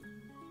 mate.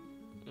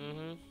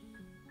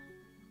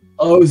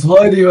 I was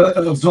hiding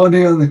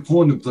in the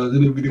corner because I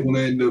didn't really want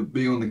to end up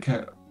being on the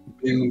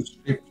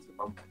stream.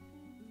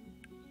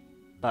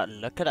 But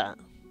look at that.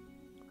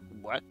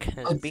 Work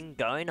has been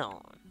going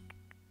on.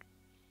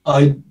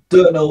 I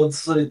don't know what to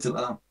say to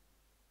that.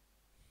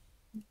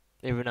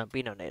 Even I've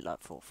been on it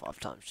like 4 or 5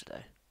 times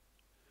today.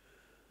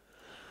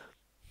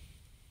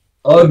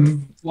 I've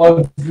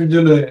been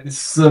doing it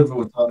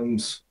several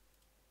times.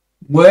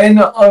 When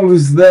I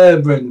was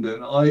there,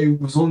 Brendan, I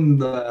was on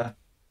there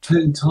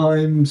 10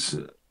 times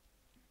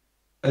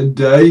a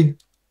day.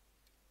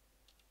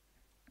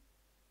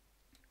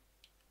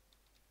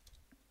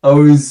 I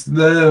was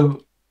there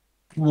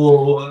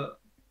for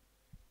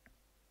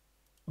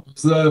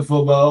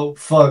about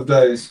 5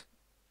 days.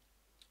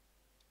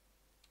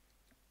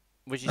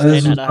 Was you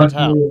staying at the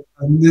hotel?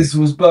 And this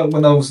was back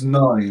when I was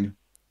 9.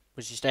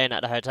 Was you staying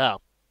at the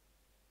hotel?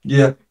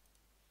 Yeah.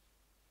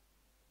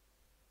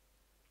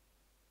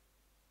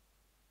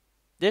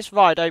 This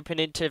ride opened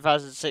in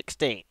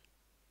 2016.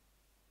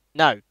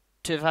 No,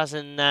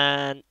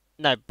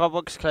 no, Bob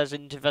Box closed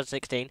in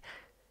 2016.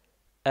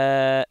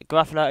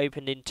 Gruffalo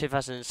opened in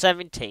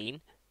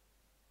 2017.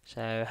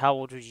 So how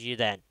old was you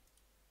then?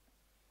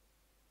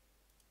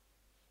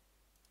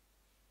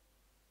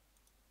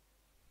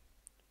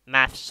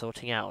 Maths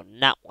sorting out on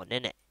that one,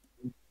 innit?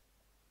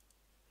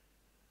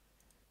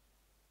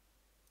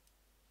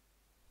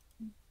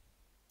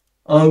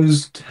 I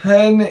was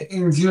 10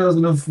 in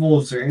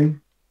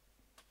 2014.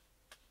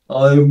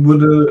 I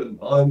would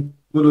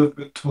have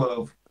been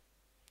 12.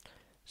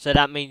 So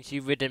that means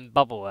you've ridden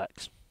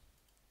Bubbleworks.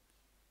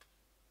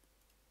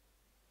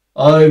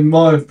 I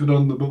might have been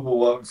on the Bubble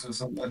Works or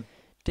something.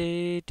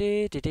 Yeah,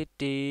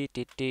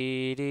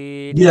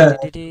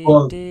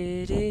 well,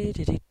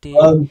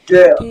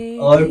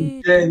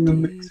 I'm getting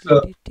them mixed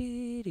up.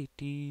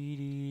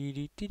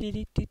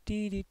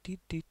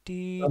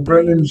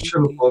 Brendan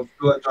Sherlock,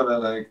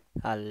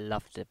 I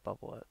love the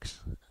Bubbleworks.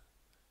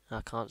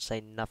 I can't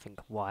say nothing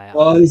why I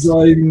Guys,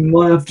 I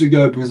might have to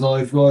go because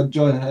I've got a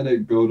giant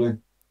headache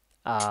building.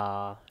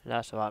 Ah,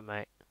 that's alright,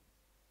 mate.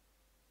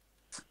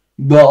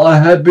 But I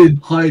have been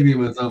hiding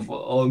myself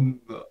on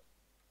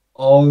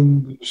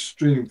the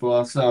stream for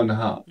last hour and a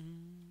half.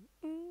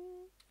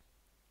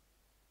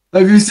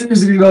 Have you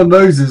seriously not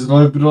noticed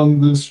I've been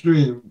on the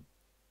stream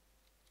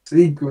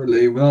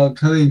secretly without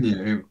telling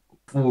you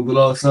for the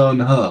last hour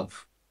and a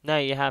half? No,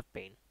 you have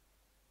been.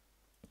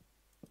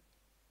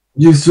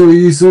 You saw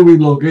me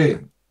log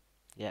in.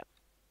 Yep.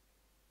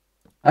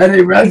 And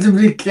it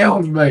randomly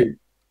killed me.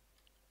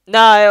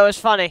 No, it was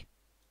funny.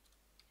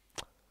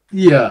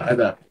 Yeah, I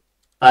know.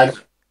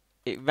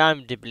 It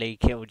randomly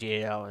killed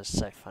you. That was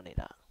so funny,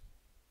 that.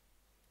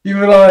 You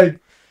were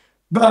like,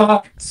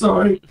 bah,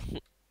 sorry.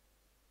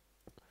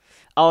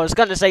 I was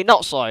going to say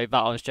not sorry,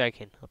 but I was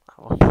joking.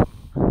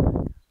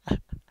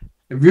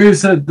 If you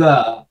said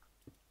that,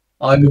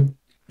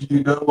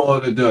 you know what I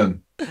would have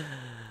done.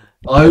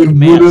 I would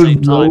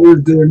have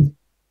lowered in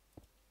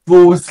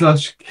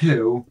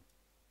 /kill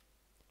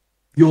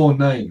your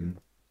name.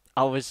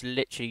 I was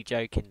literally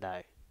joking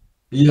though.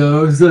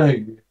 Yeah,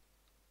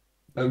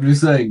 I'm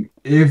just saying,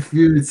 if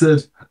you had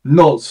said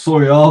not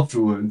sorry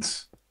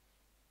afterwards,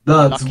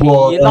 that's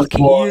You're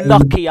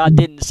lucky I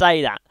didn't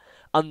say that.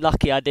 I'm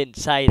lucky I didn't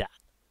say that.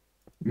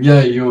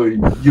 Yeah,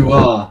 you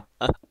are.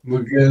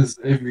 Because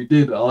if you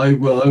did, I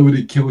would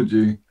have killed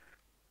you.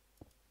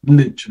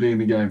 Literally in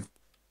the game.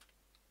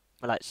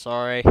 I'm like,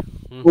 sorry.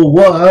 Or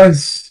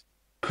worse,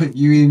 put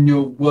you in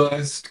your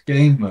worst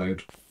game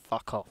mode.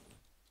 Fuck off.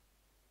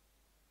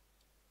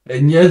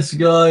 And yes,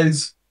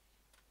 guys,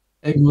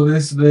 if you're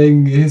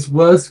listening, his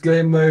worst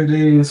game mode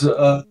is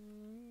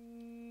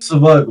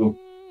survival.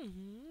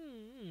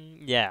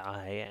 Yeah,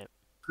 I am.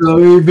 So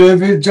if you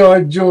ever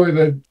join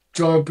a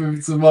try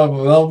with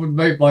survival, that would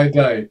make my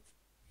day.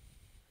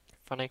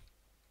 Funny.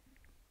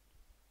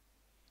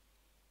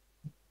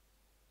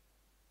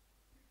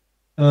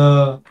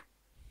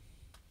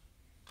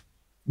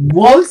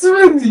 What's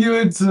with you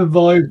in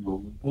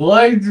survival?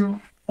 Why do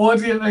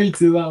you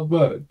hate it that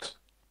much?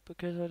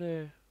 Because I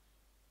do.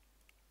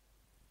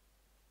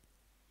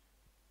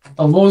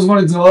 I've always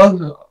wanted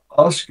to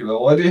ask you that.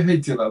 Why do you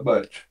hate it that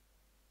much?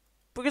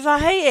 Because I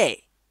hate it.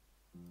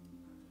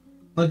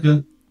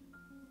 Okay.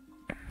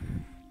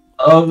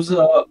 I was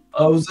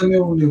only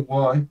wondering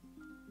why.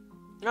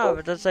 No,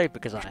 but don't say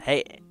because I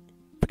hate it.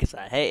 Because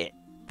I hate it.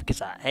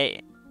 Because I hate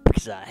it.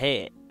 Because I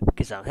hate it.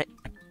 Because I hate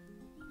it.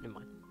 Never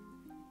mind.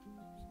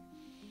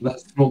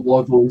 That's not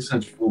what I've always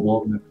said for a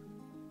while now.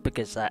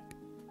 Because I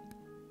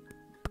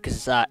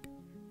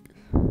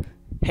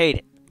hate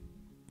it.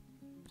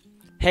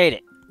 Hate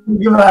it.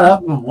 You're gonna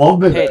have a 1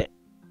 minute. Hate it.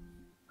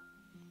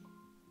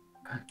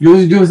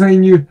 You're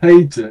saying you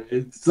hate it.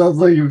 It sounds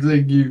like you're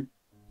saying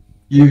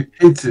you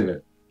hate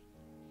it.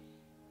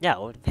 Yeah, I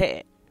would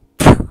hate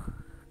it.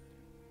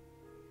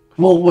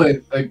 Well,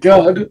 wait, a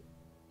gun?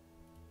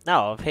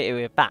 No, I've hit it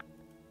with a bat.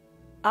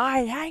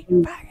 I hate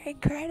fucking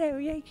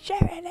credit, you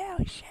shit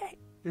little shit.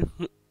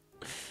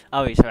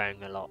 I'll be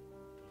swearing a lot.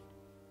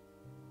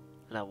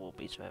 And I will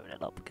be swearing a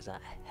lot because I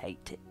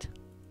hate it.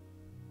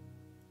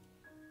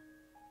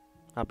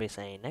 I'll be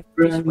saying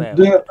every swear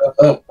word.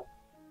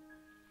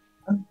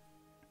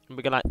 And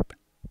we're gonna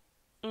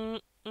like...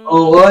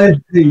 Oh, I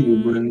hate you,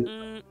 man.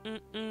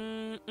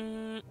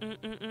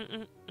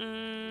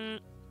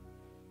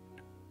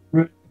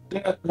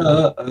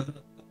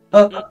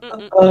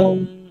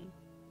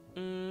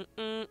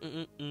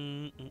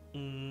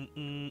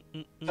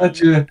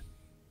 Gotcha.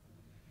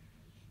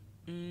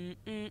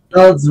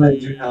 That's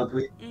made you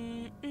happy.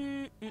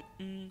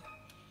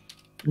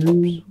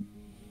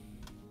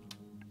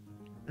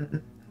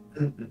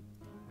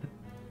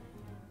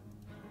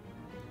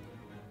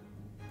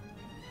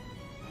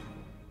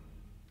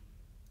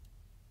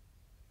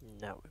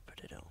 Now we put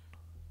it on.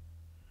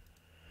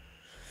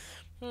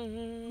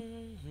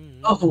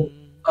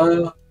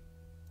 Oh,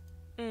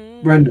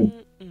 Brendan.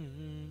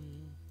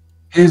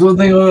 Here's one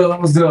thing I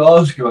was going to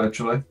ask you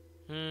actually.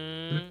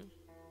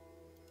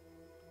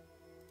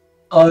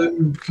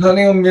 I'm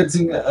planning on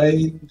getting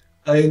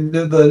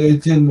another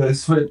Nintendo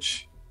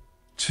Switch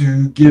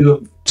to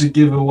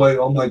give away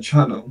on my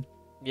channel.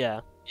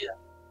 Yeah.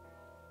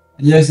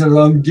 Yes, and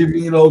I'm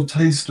giving an old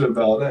taster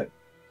about it.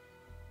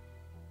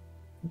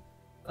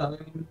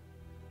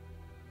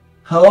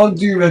 How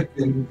do you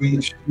reckon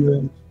we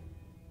should?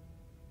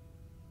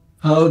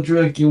 How do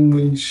you reckon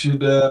we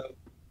should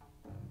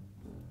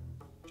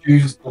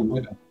choose the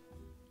winner?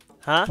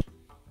 Huh?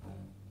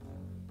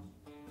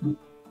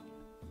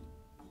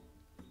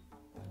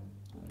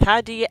 How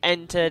do you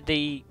enter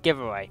the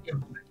giveaway?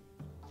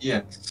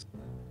 Yes.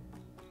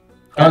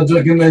 How do you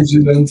reckon they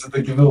should enter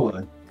the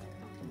giveaway?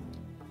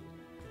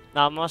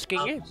 Now I'm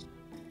asking you.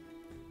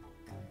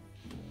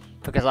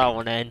 Because I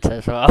want to enter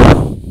as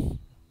well.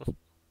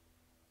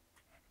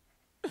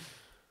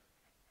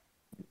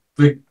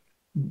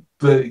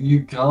 But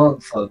you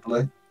can't,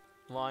 sadly.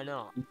 Why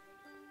not?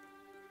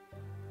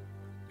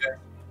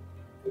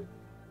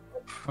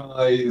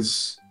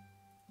 Prize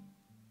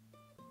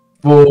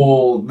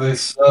for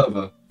this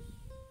server.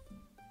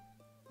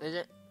 Is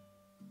it?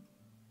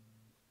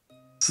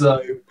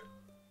 So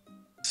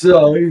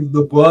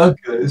the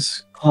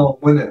workers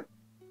can't win it.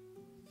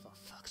 For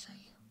fuck's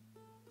sake.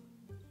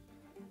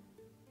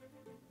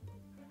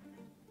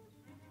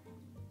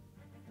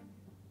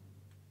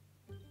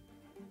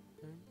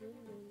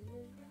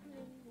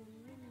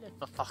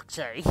 For fuck's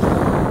sake.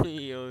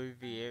 You'll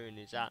be hearing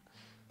is that.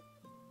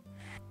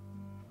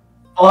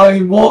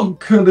 I want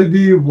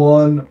Kennedy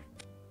one.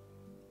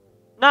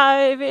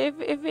 No, if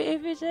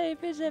it's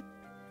a...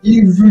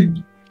 You've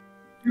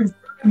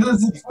the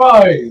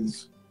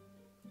surprise.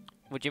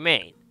 What do you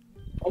mean?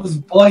 I was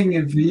buying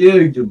it for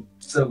you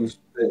selfish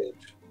bitch.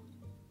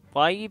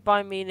 Why are you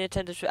buying me a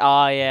Nintendo Switch?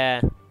 Oh,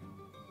 yeah.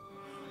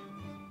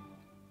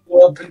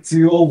 What happened to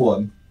your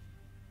one?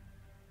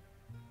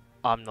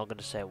 I'm not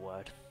gonna say a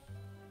word.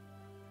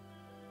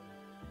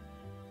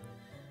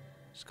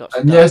 It's got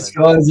And yes,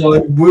 guys, I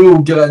will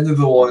get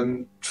another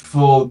one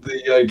for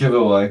the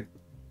giveaway.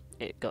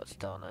 It got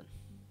stolen.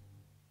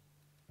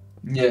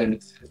 Yeah,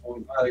 it's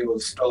one value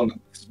was stolen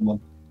this one.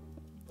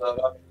 So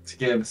I need to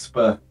give a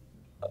spare.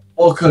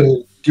 What colour?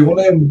 Do you want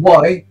it in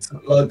white,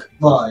 like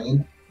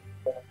mine?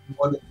 Or do you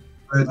want it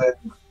red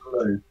and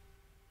blue?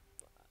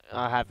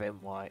 I have it in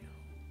white.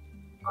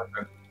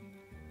 Okay.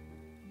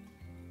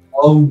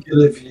 I'll get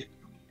it for you.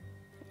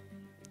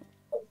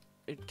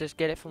 Just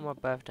get it for my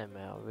birthday,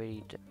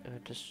 mate.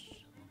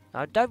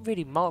 I don't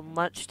really want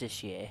much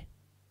this year,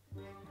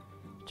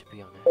 to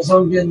be honest.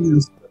 So I'm getting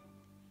this.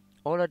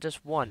 All I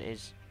just want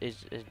is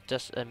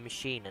just a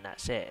machine and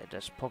that's it.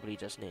 That's probably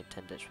just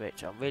Nintendo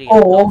Switch. I'm really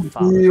not Oh, do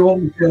fussed. you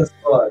want me to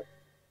PS5?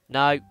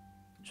 No,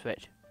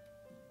 Switch.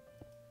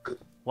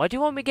 Why do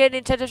you want me to get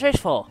a Nintendo Switch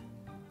for?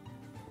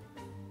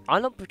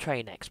 I'm not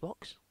betraying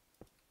Xbox.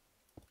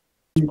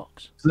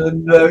 Xbox. To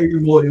know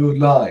what you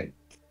like.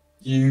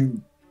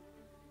 You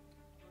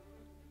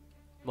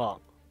What?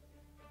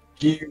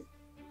 you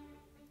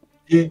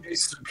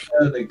used to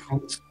play the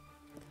console.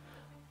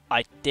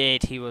 I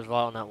did. He was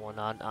right on that one.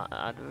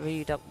 I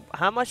really don't.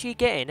 How much are you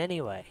getting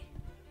anyway?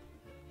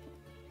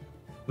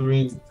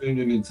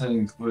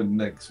 310 quid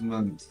next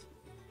month.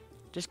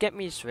 Just get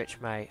me a Switch,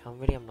 mate.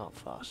 I'm not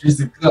fussed. It's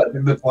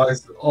exactly the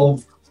price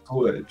of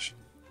Switch.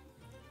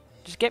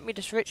 Just get me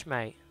the Switch,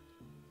 mate.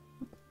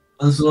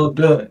 That's what I'm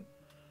doing.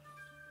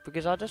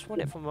 Because I just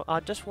want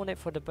it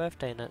for the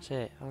birthday and that's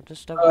it. I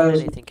just don't want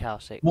anything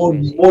else.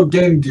 Really. What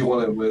game do you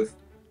want it with?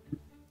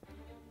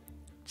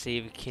 See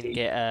if we can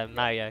get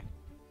Mario.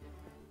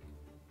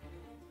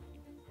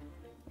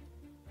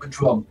 Which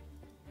one?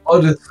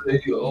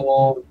 Odyssey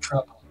or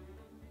Trap?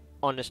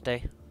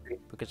 Honesty,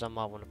 because I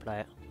might want to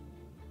play it.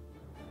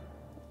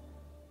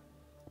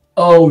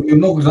 Oh, you're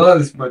not gonna like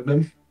this,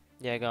 Brendan.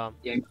 Yeah, go on.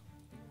 Yeah.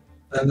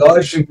 And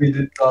I should be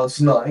did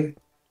last night.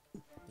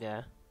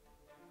 Yeah.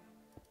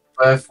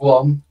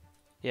 F1.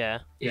 Yeah.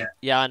 Yeah.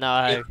 Yeah, I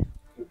know.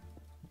 Yeah.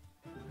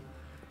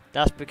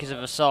 That's because of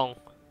a song.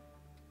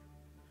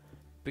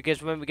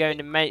 Because when we go in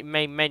the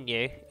main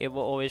menu, it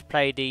will always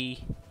play the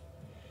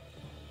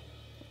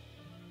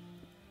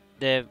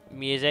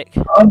music.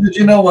 How did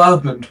you know what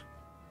happened?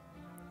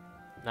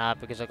 Nah,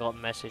 because I got a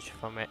message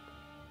from it.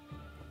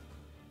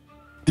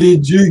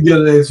 Did you get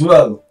it as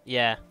well?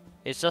 Yeah,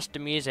 it's just the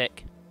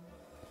music.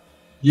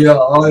 Yeah,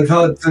 I've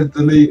had to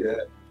delete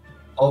it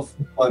off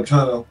my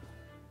channel.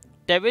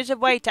 There is a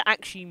way to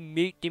actually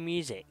mute the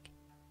music.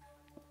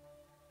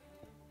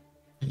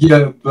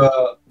 Yeah,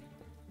 but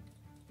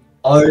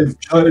I've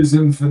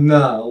chosen for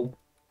now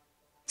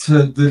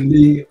to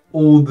delete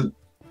all of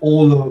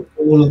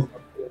them.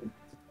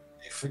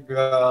 Figure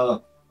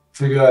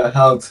out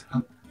how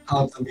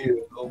to mute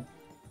it all.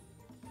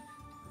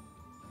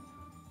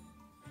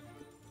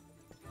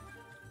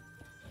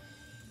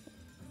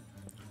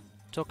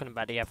 Talking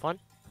about the F1,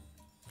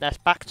 that's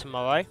back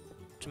tomorrow.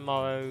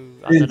 Tomorrow,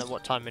 I don't know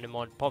what time in the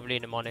morning. Probably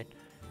in the morning.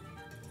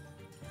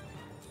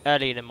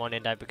 Early in the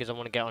morning though, because I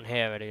want to get on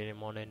here early in the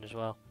morning as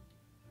well.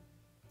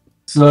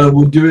 So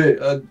we'll do it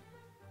at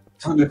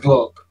 10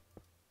 o'clock.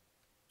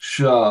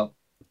 Sharp.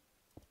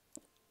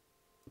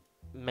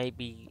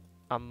 Maybe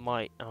I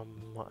might. I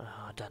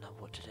don't know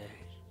what to do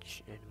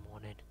in the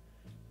morning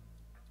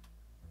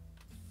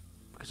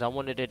because I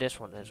want to do this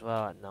one as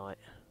well at night.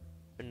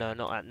 No,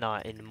 not at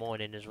night. In the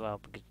morning as well,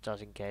 because it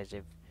doesn't care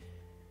if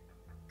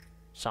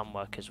some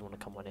workers want to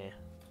come on here.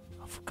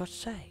 Oh, for God's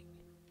sake!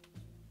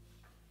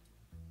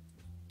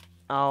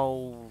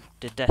 Oh,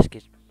 the desk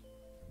is.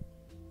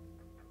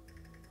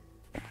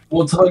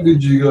 What time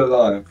did you go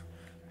live?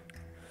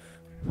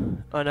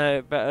 I know,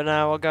 about an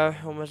hour ago.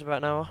 Almost about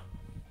an hour.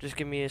 Just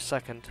give me a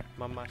second.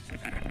 My mouse.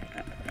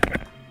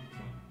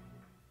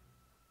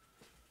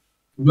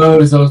 No, I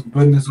was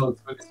putting this on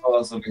 24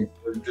 or something.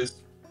 So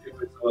just give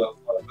it to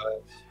 5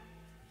 minutes.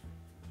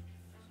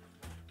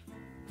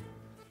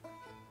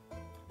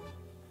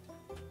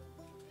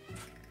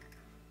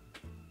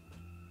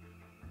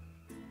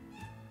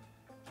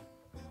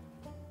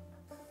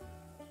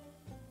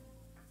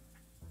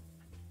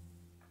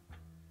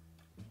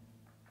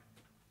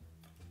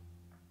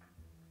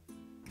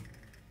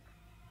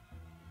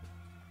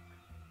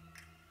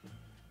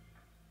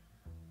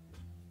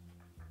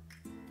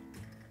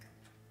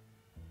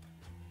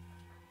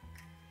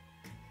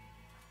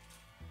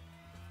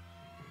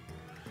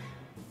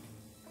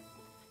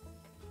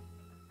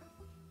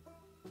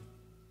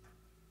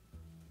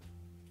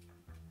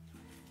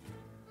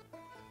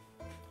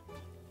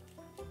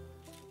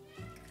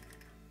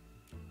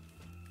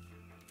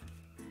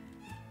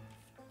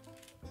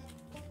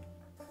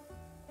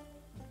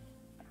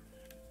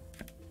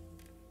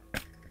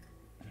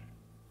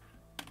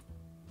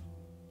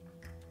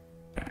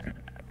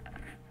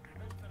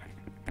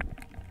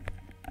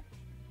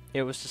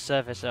 It was the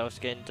surface that was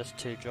getting just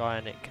too dry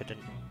and it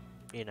couldn't,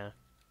 you know,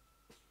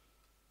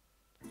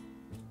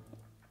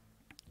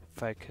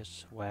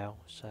 focus well,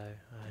 so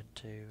I had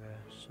to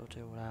sort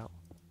it all out.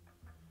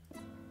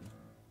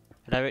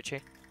 Hello,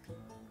 Richie.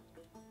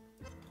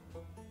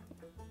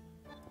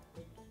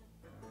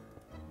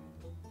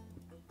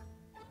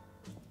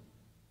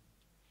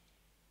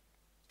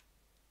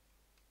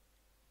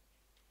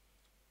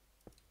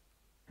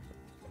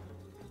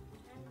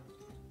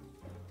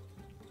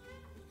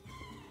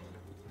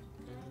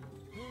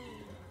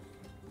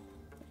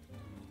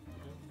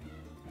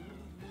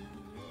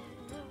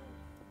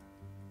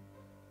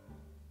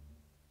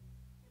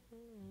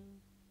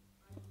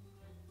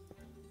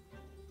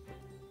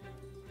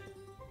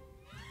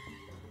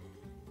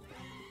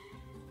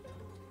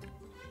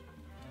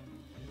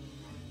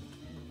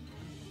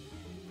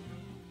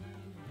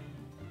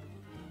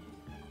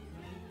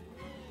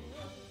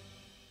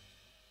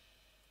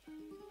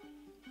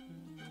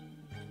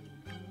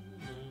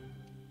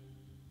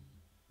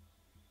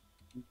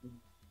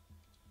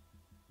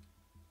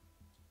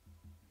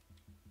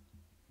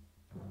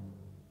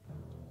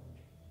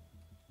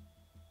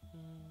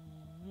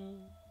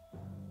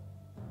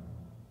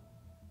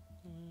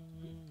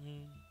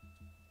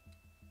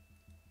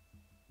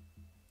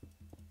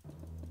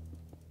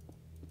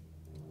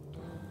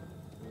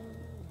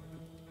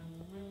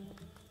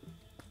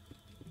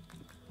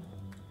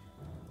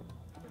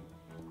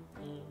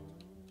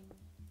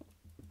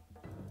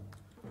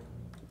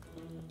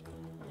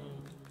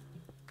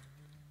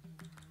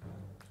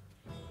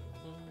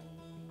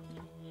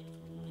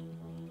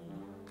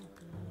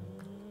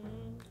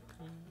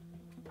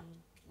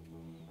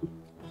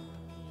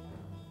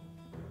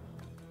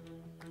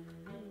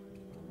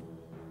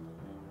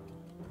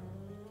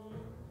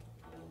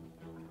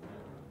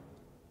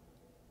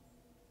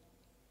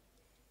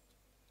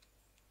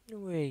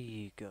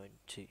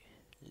 to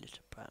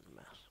Little Brown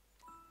Mouse.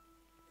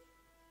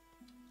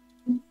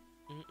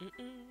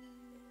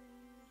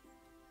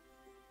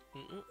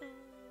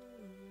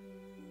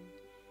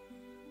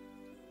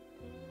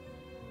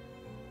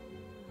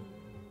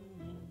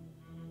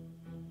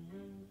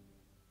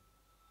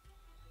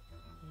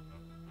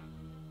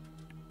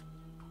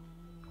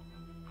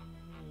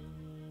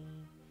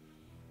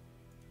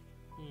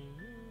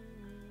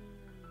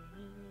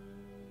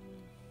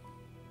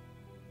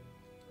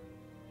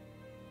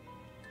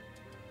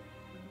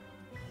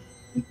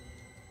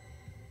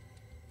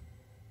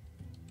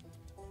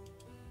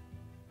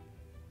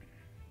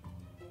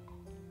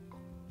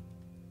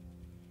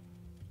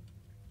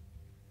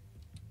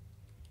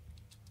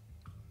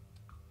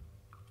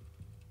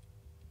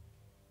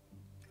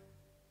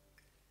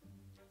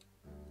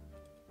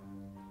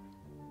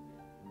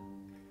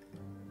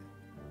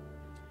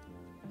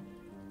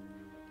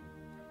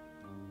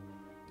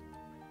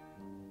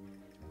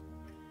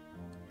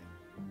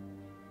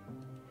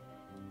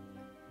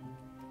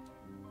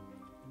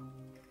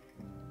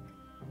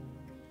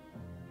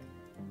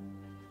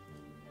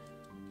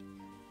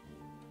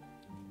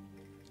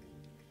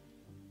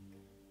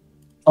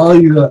 Are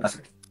you there?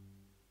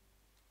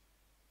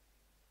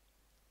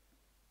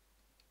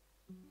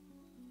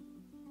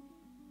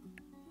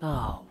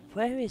 Oh,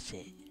 where is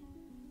it?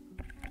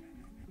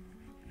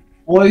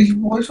 What are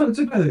you trying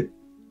to do?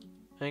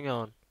 Hang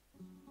on.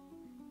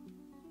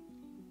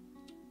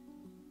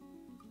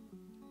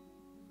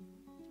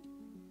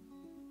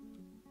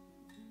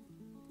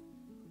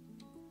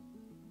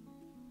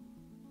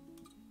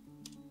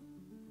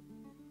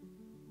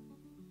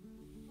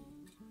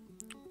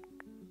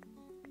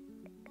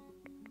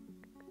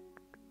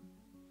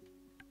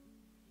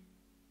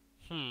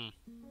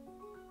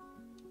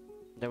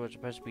 They were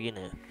supposed to be in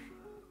it.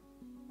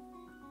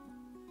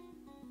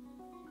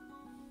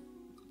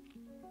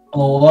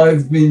 Oh,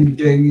 I've been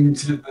getting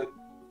into the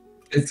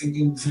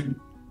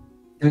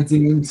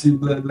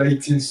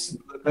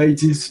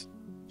latest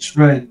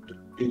trend.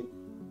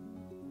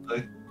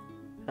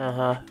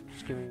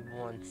 Just give me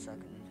 1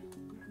 second.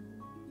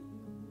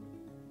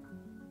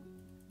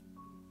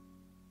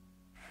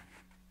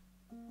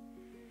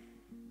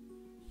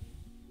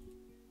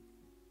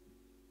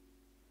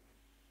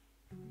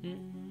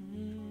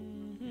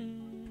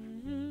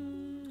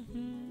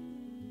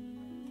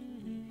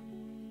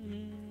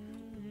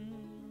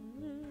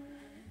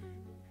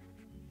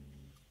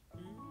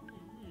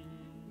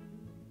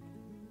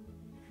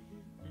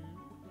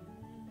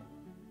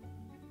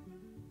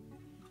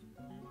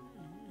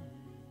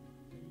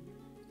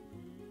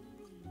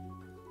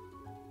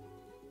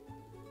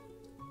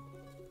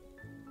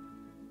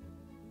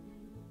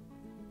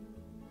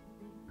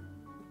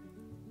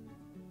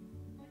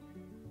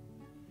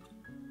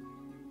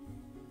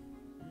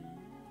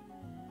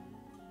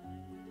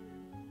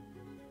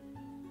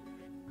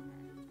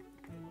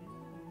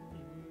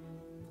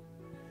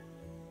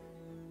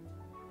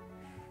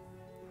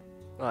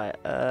 Right,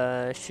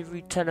 should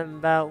we tell them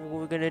about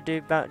what we're gonna do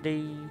about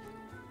the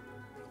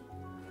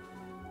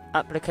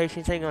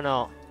application thing or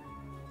not?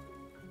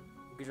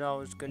 Because I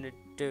was gonna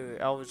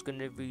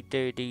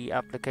redo the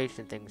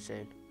application thing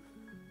soon.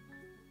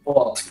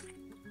 What?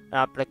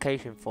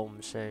 Application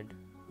form soon.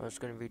 I was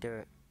gonna redo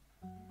it.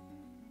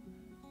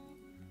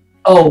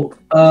 Oh,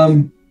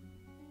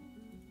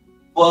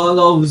 while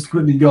I was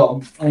pretty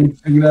gone, I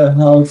figured out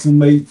how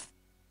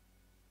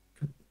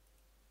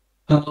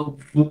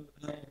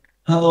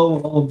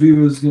how our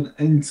viewers can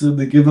enter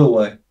the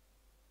giveaway.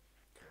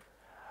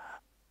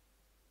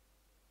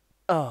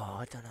 Oh,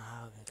 I don't know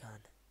how we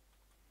can.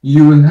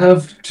 You will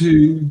have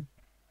to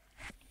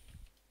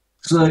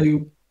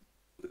say,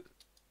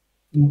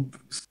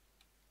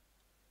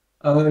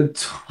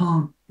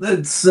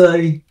 let's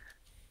say,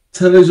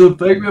 tell us your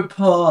favorite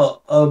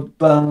part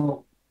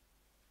about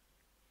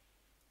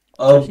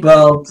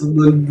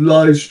the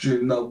live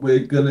stream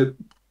that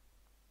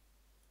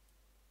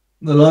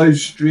the live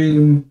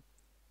stream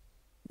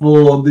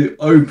for the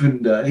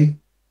open day,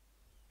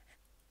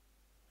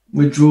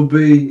 which will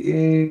be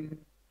in.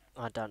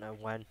 I don't know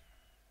when.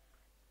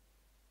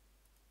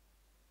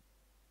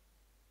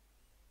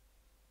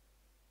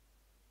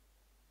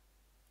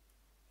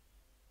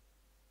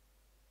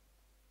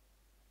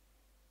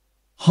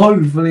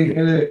 Hopefully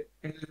in a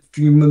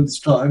few months'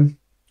 time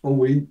or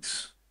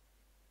weeks.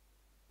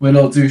 We're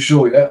not too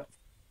sure yet.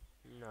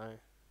 No.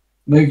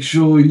 Make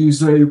sure you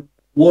say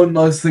one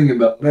nice thing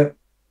about it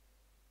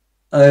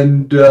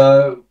and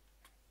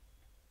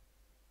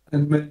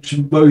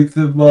mention both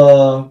of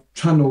our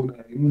channel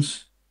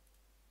names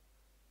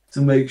to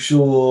make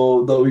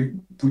sure that we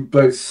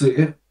both see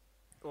it.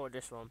 Or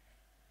this one.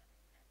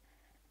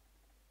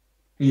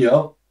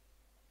 Yeah.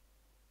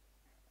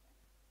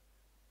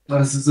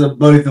 This is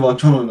both of our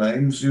channel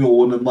names, your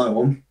one and my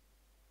one.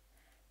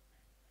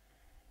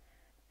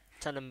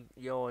 Tell them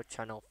your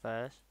channel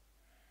first.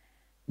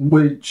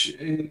 Which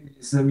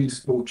is, let me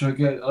just double check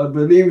it. I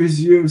believe it's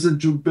you,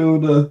 Central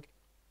Builder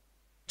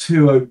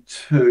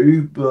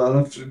 202, but I'll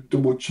have to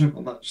double check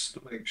on that just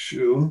to make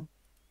sure.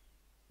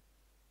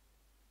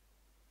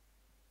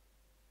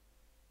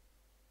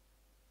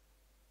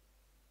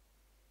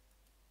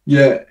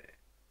 Yeah,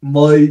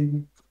 my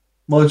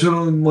my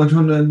channel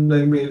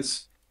name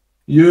is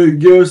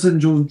Euro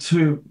Central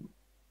Two.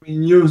 I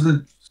mean Euro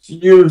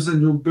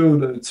Central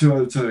Builder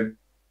 202.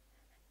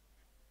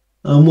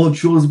 And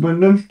what's yours,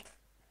 Brendan?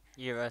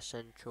 Euro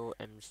Central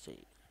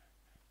MC,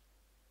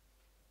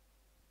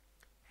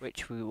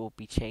 which we will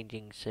be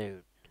changing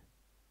soon.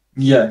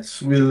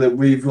 Yes,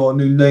 we've got a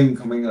new name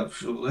coming up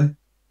shortly.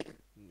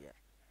 Yeah.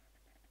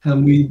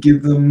 Can we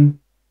give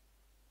them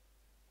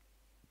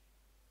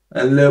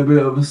a little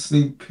bit of a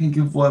sneak peek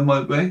of what it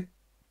might be?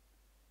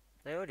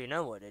 They already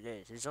know what it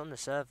is. It's on the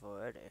server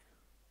already.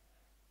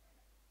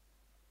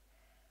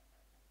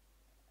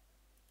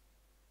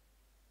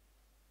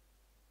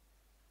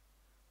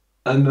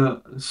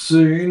 And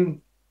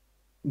soon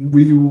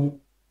we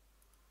will.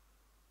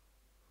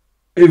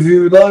 If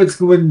you would like to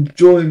come and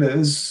join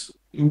us,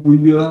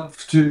 we have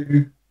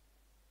to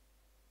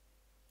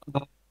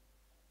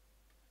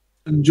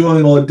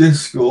join our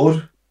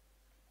Discord.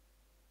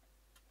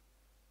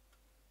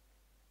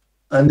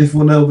 And if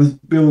one else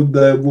build,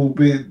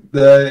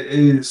 there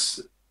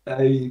is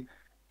a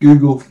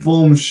Google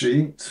form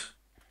sheet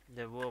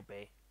There will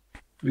be.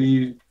 for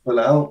you to fill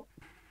out,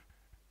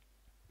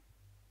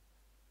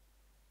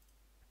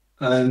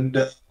 and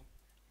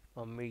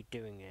I'm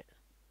redoing it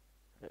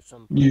at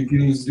some you point.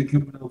 can easily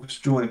come and help us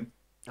join.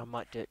 I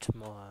might do it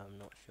tomorrow. I'm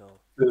not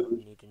sure. So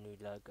We need a new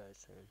logo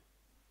soon.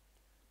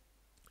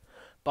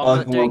 But I'm I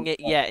not can doing help. it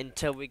yet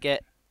until we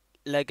get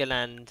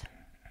Legoland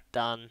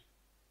done.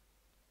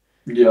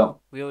 Yeah,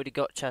 We already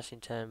got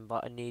Chessington,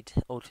 but I need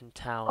Alton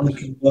I Towers.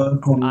 can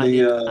work on I the.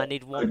 need I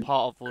need one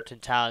part of Alton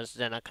Towers,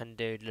 then I can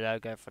do the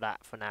logo for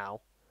that for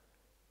now.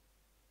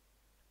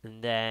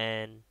 And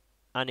then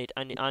I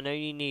know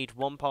you need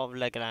one part of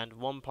Legoland,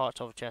 one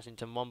part of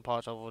Chessington, one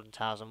part of Alton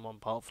Towers, and one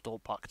part of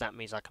Thorpe Park. That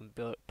means I can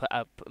build put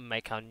up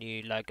make our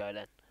new logo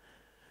then.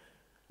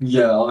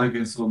 Yeah, I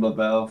can sort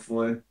that out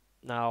for you.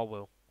 No, I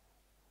will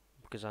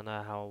because I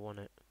know how I want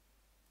it.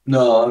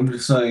 No, I'm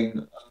just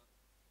saying.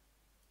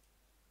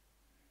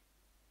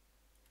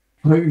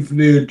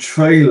 Hopefully, a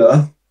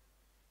trailer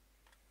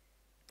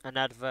An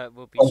advert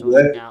will be of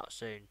sorting it out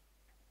soon,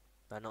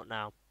 but not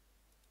now.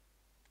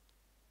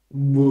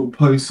 will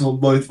post on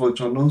both our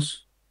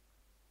channels.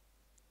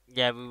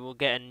 Yeah, we will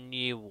get a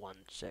new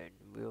one soon.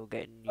 We will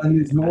get And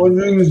new if you're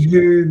wondering adverts soon.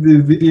 who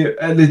the video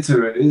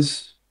editor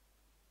is,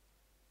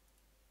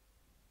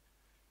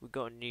 We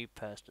got a new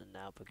person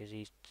now because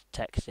he's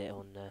texted it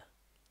on the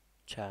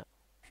chat.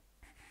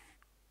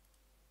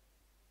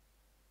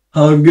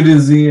 how good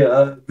is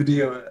the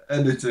video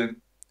editing?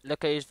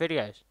 Look at his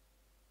videos.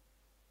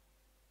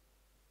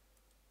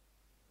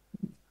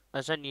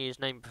 I sent you his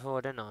name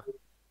before, didn't I?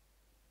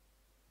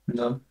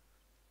 No.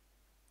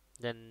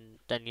 Then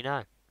you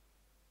know.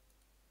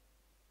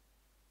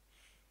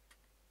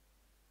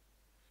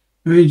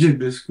 Region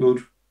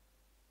Discord.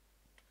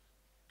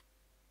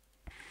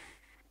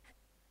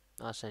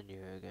 I'll send you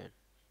again.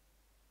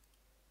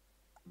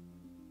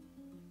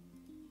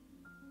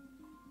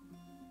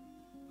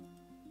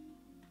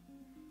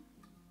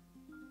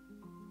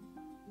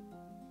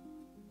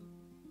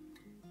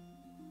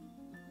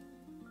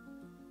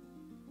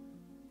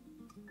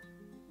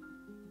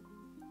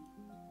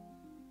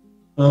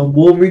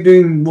 What are we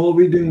doing? What are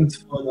we doing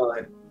tomorrow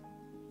night?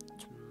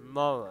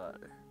 Tomorrow.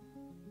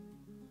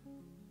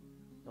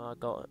 I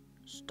got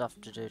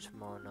stuff to do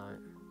tomorrow night.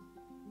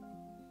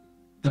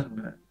 Damn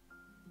it.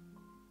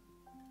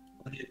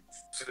 I get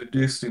to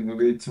do something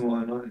with you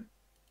tomorrow night.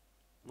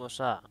 What's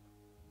that?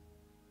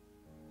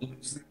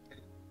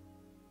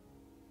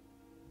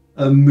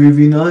 A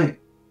movie night?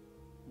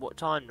 What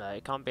time though?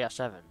 It can't be at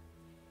 7.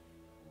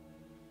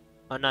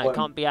 Oh no, it What?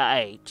 can't be at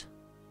 8.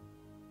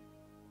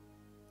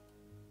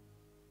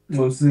 I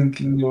was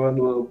thinking around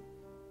about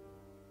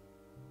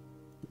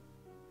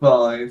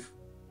 5.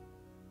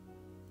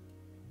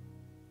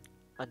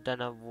 I don't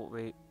know what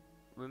we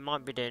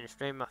might be doing a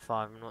stream at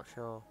 5. I'm not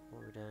sure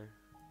what we're doing.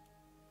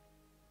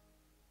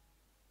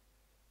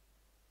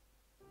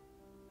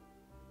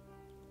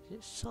 Is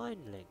it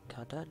Sign Link?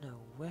 I don't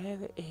know where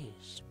it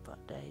is, but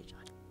I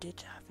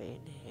did have it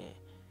in here.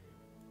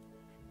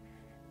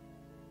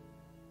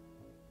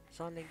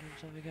 Sign Link and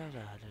something else I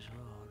had as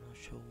well. I'm not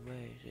sure where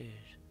it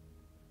is.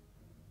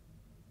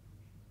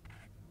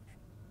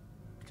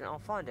 I'll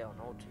find it on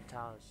Alton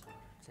Towers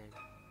thing.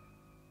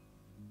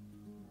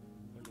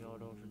 On the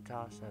old Alton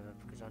Towers server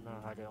because I know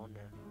I had it on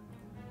there.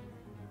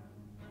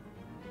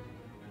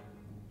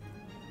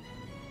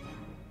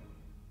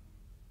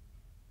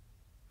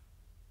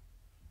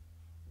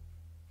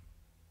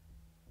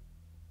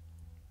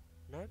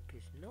 Nope,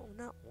 it's not on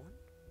that one.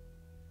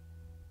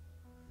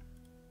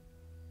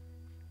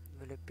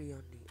 Will it be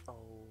on the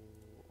old?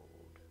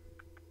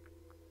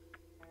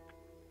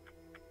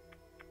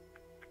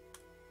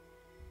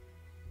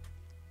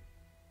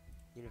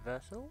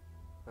 Universal?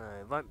 No,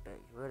 it won't be,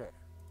 will it?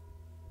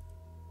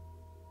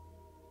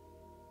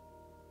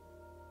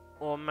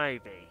 Or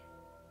maybe.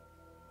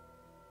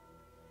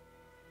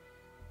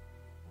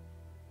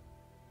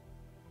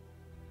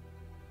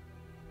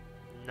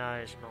 No,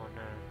 it's not,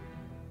 no.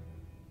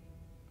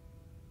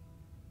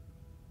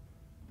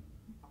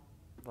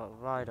 But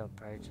right up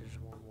page is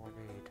one more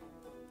need.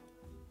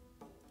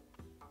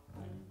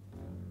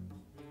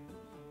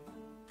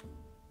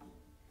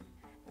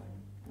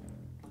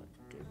 What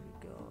do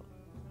we got?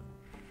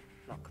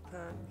 Lock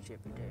pen,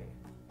 chippy day.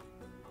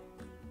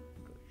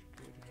 Got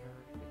security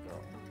card, we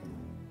got.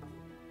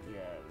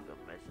 Yeah, we got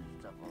message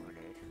stuff what we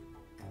need.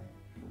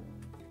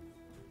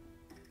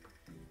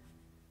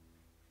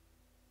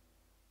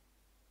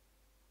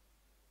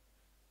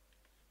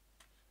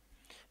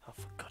 Oh,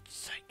 for God's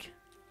sake.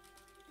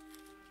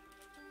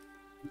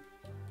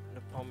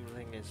 The problem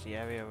thing is the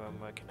area I'm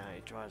working at,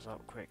 it dries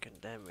up quick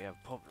and then we have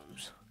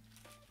problems.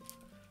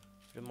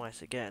 The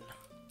mice again.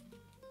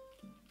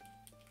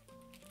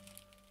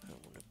 I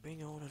don't want to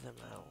bring all of them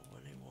out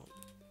when they want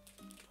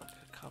like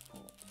a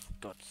couple, for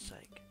God's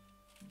sake.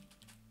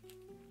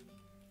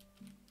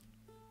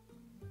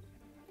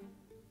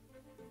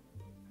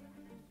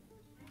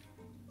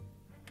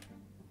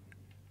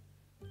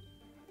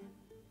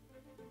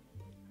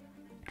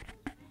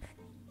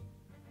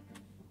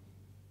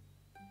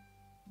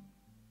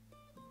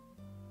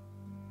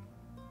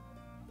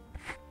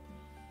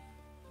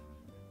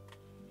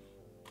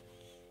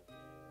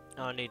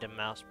 I need a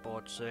mouse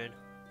board soon.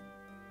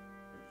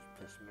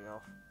 It's pissing me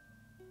off.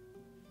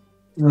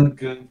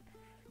 Okay.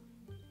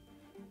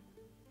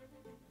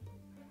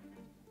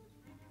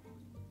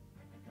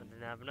 I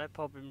didn't have no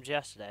problems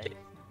yesterday.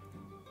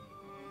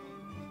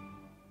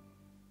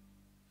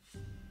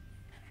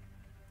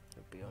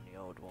 It'll be on the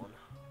old one.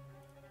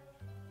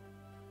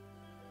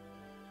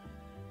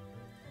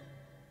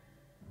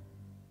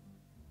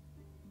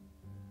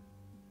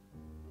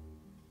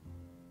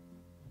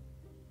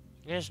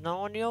 It's not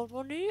on the old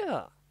one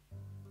either.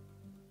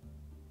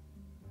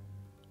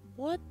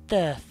 What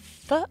the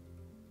fuck?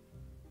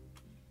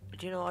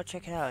 Do you know what? I'll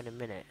check it out in a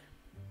minute.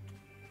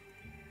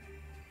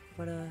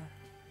 But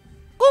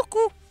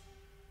cuckoo!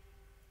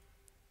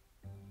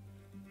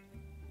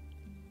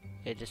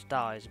 It just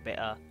dies a bit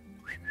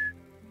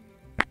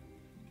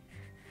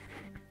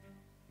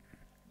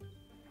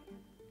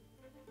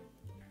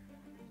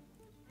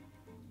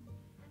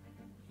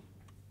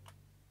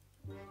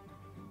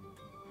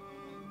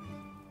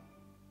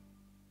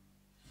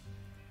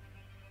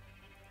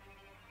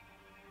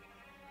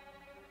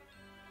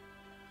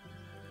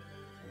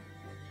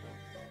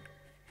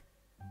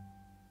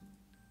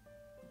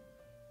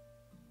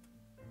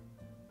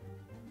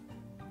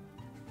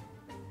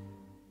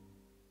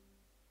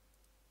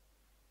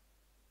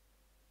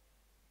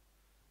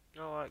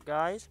Alright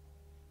guys,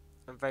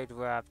 I'm afraid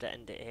we'll have to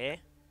end it here.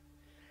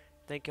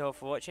 Thank you all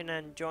for watching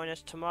and join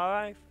us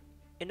tomorrow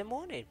in the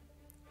morning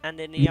and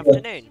in the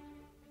afternoon.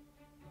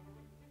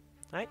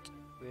 Right,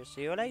 we'll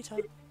see you later.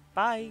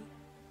 Bye.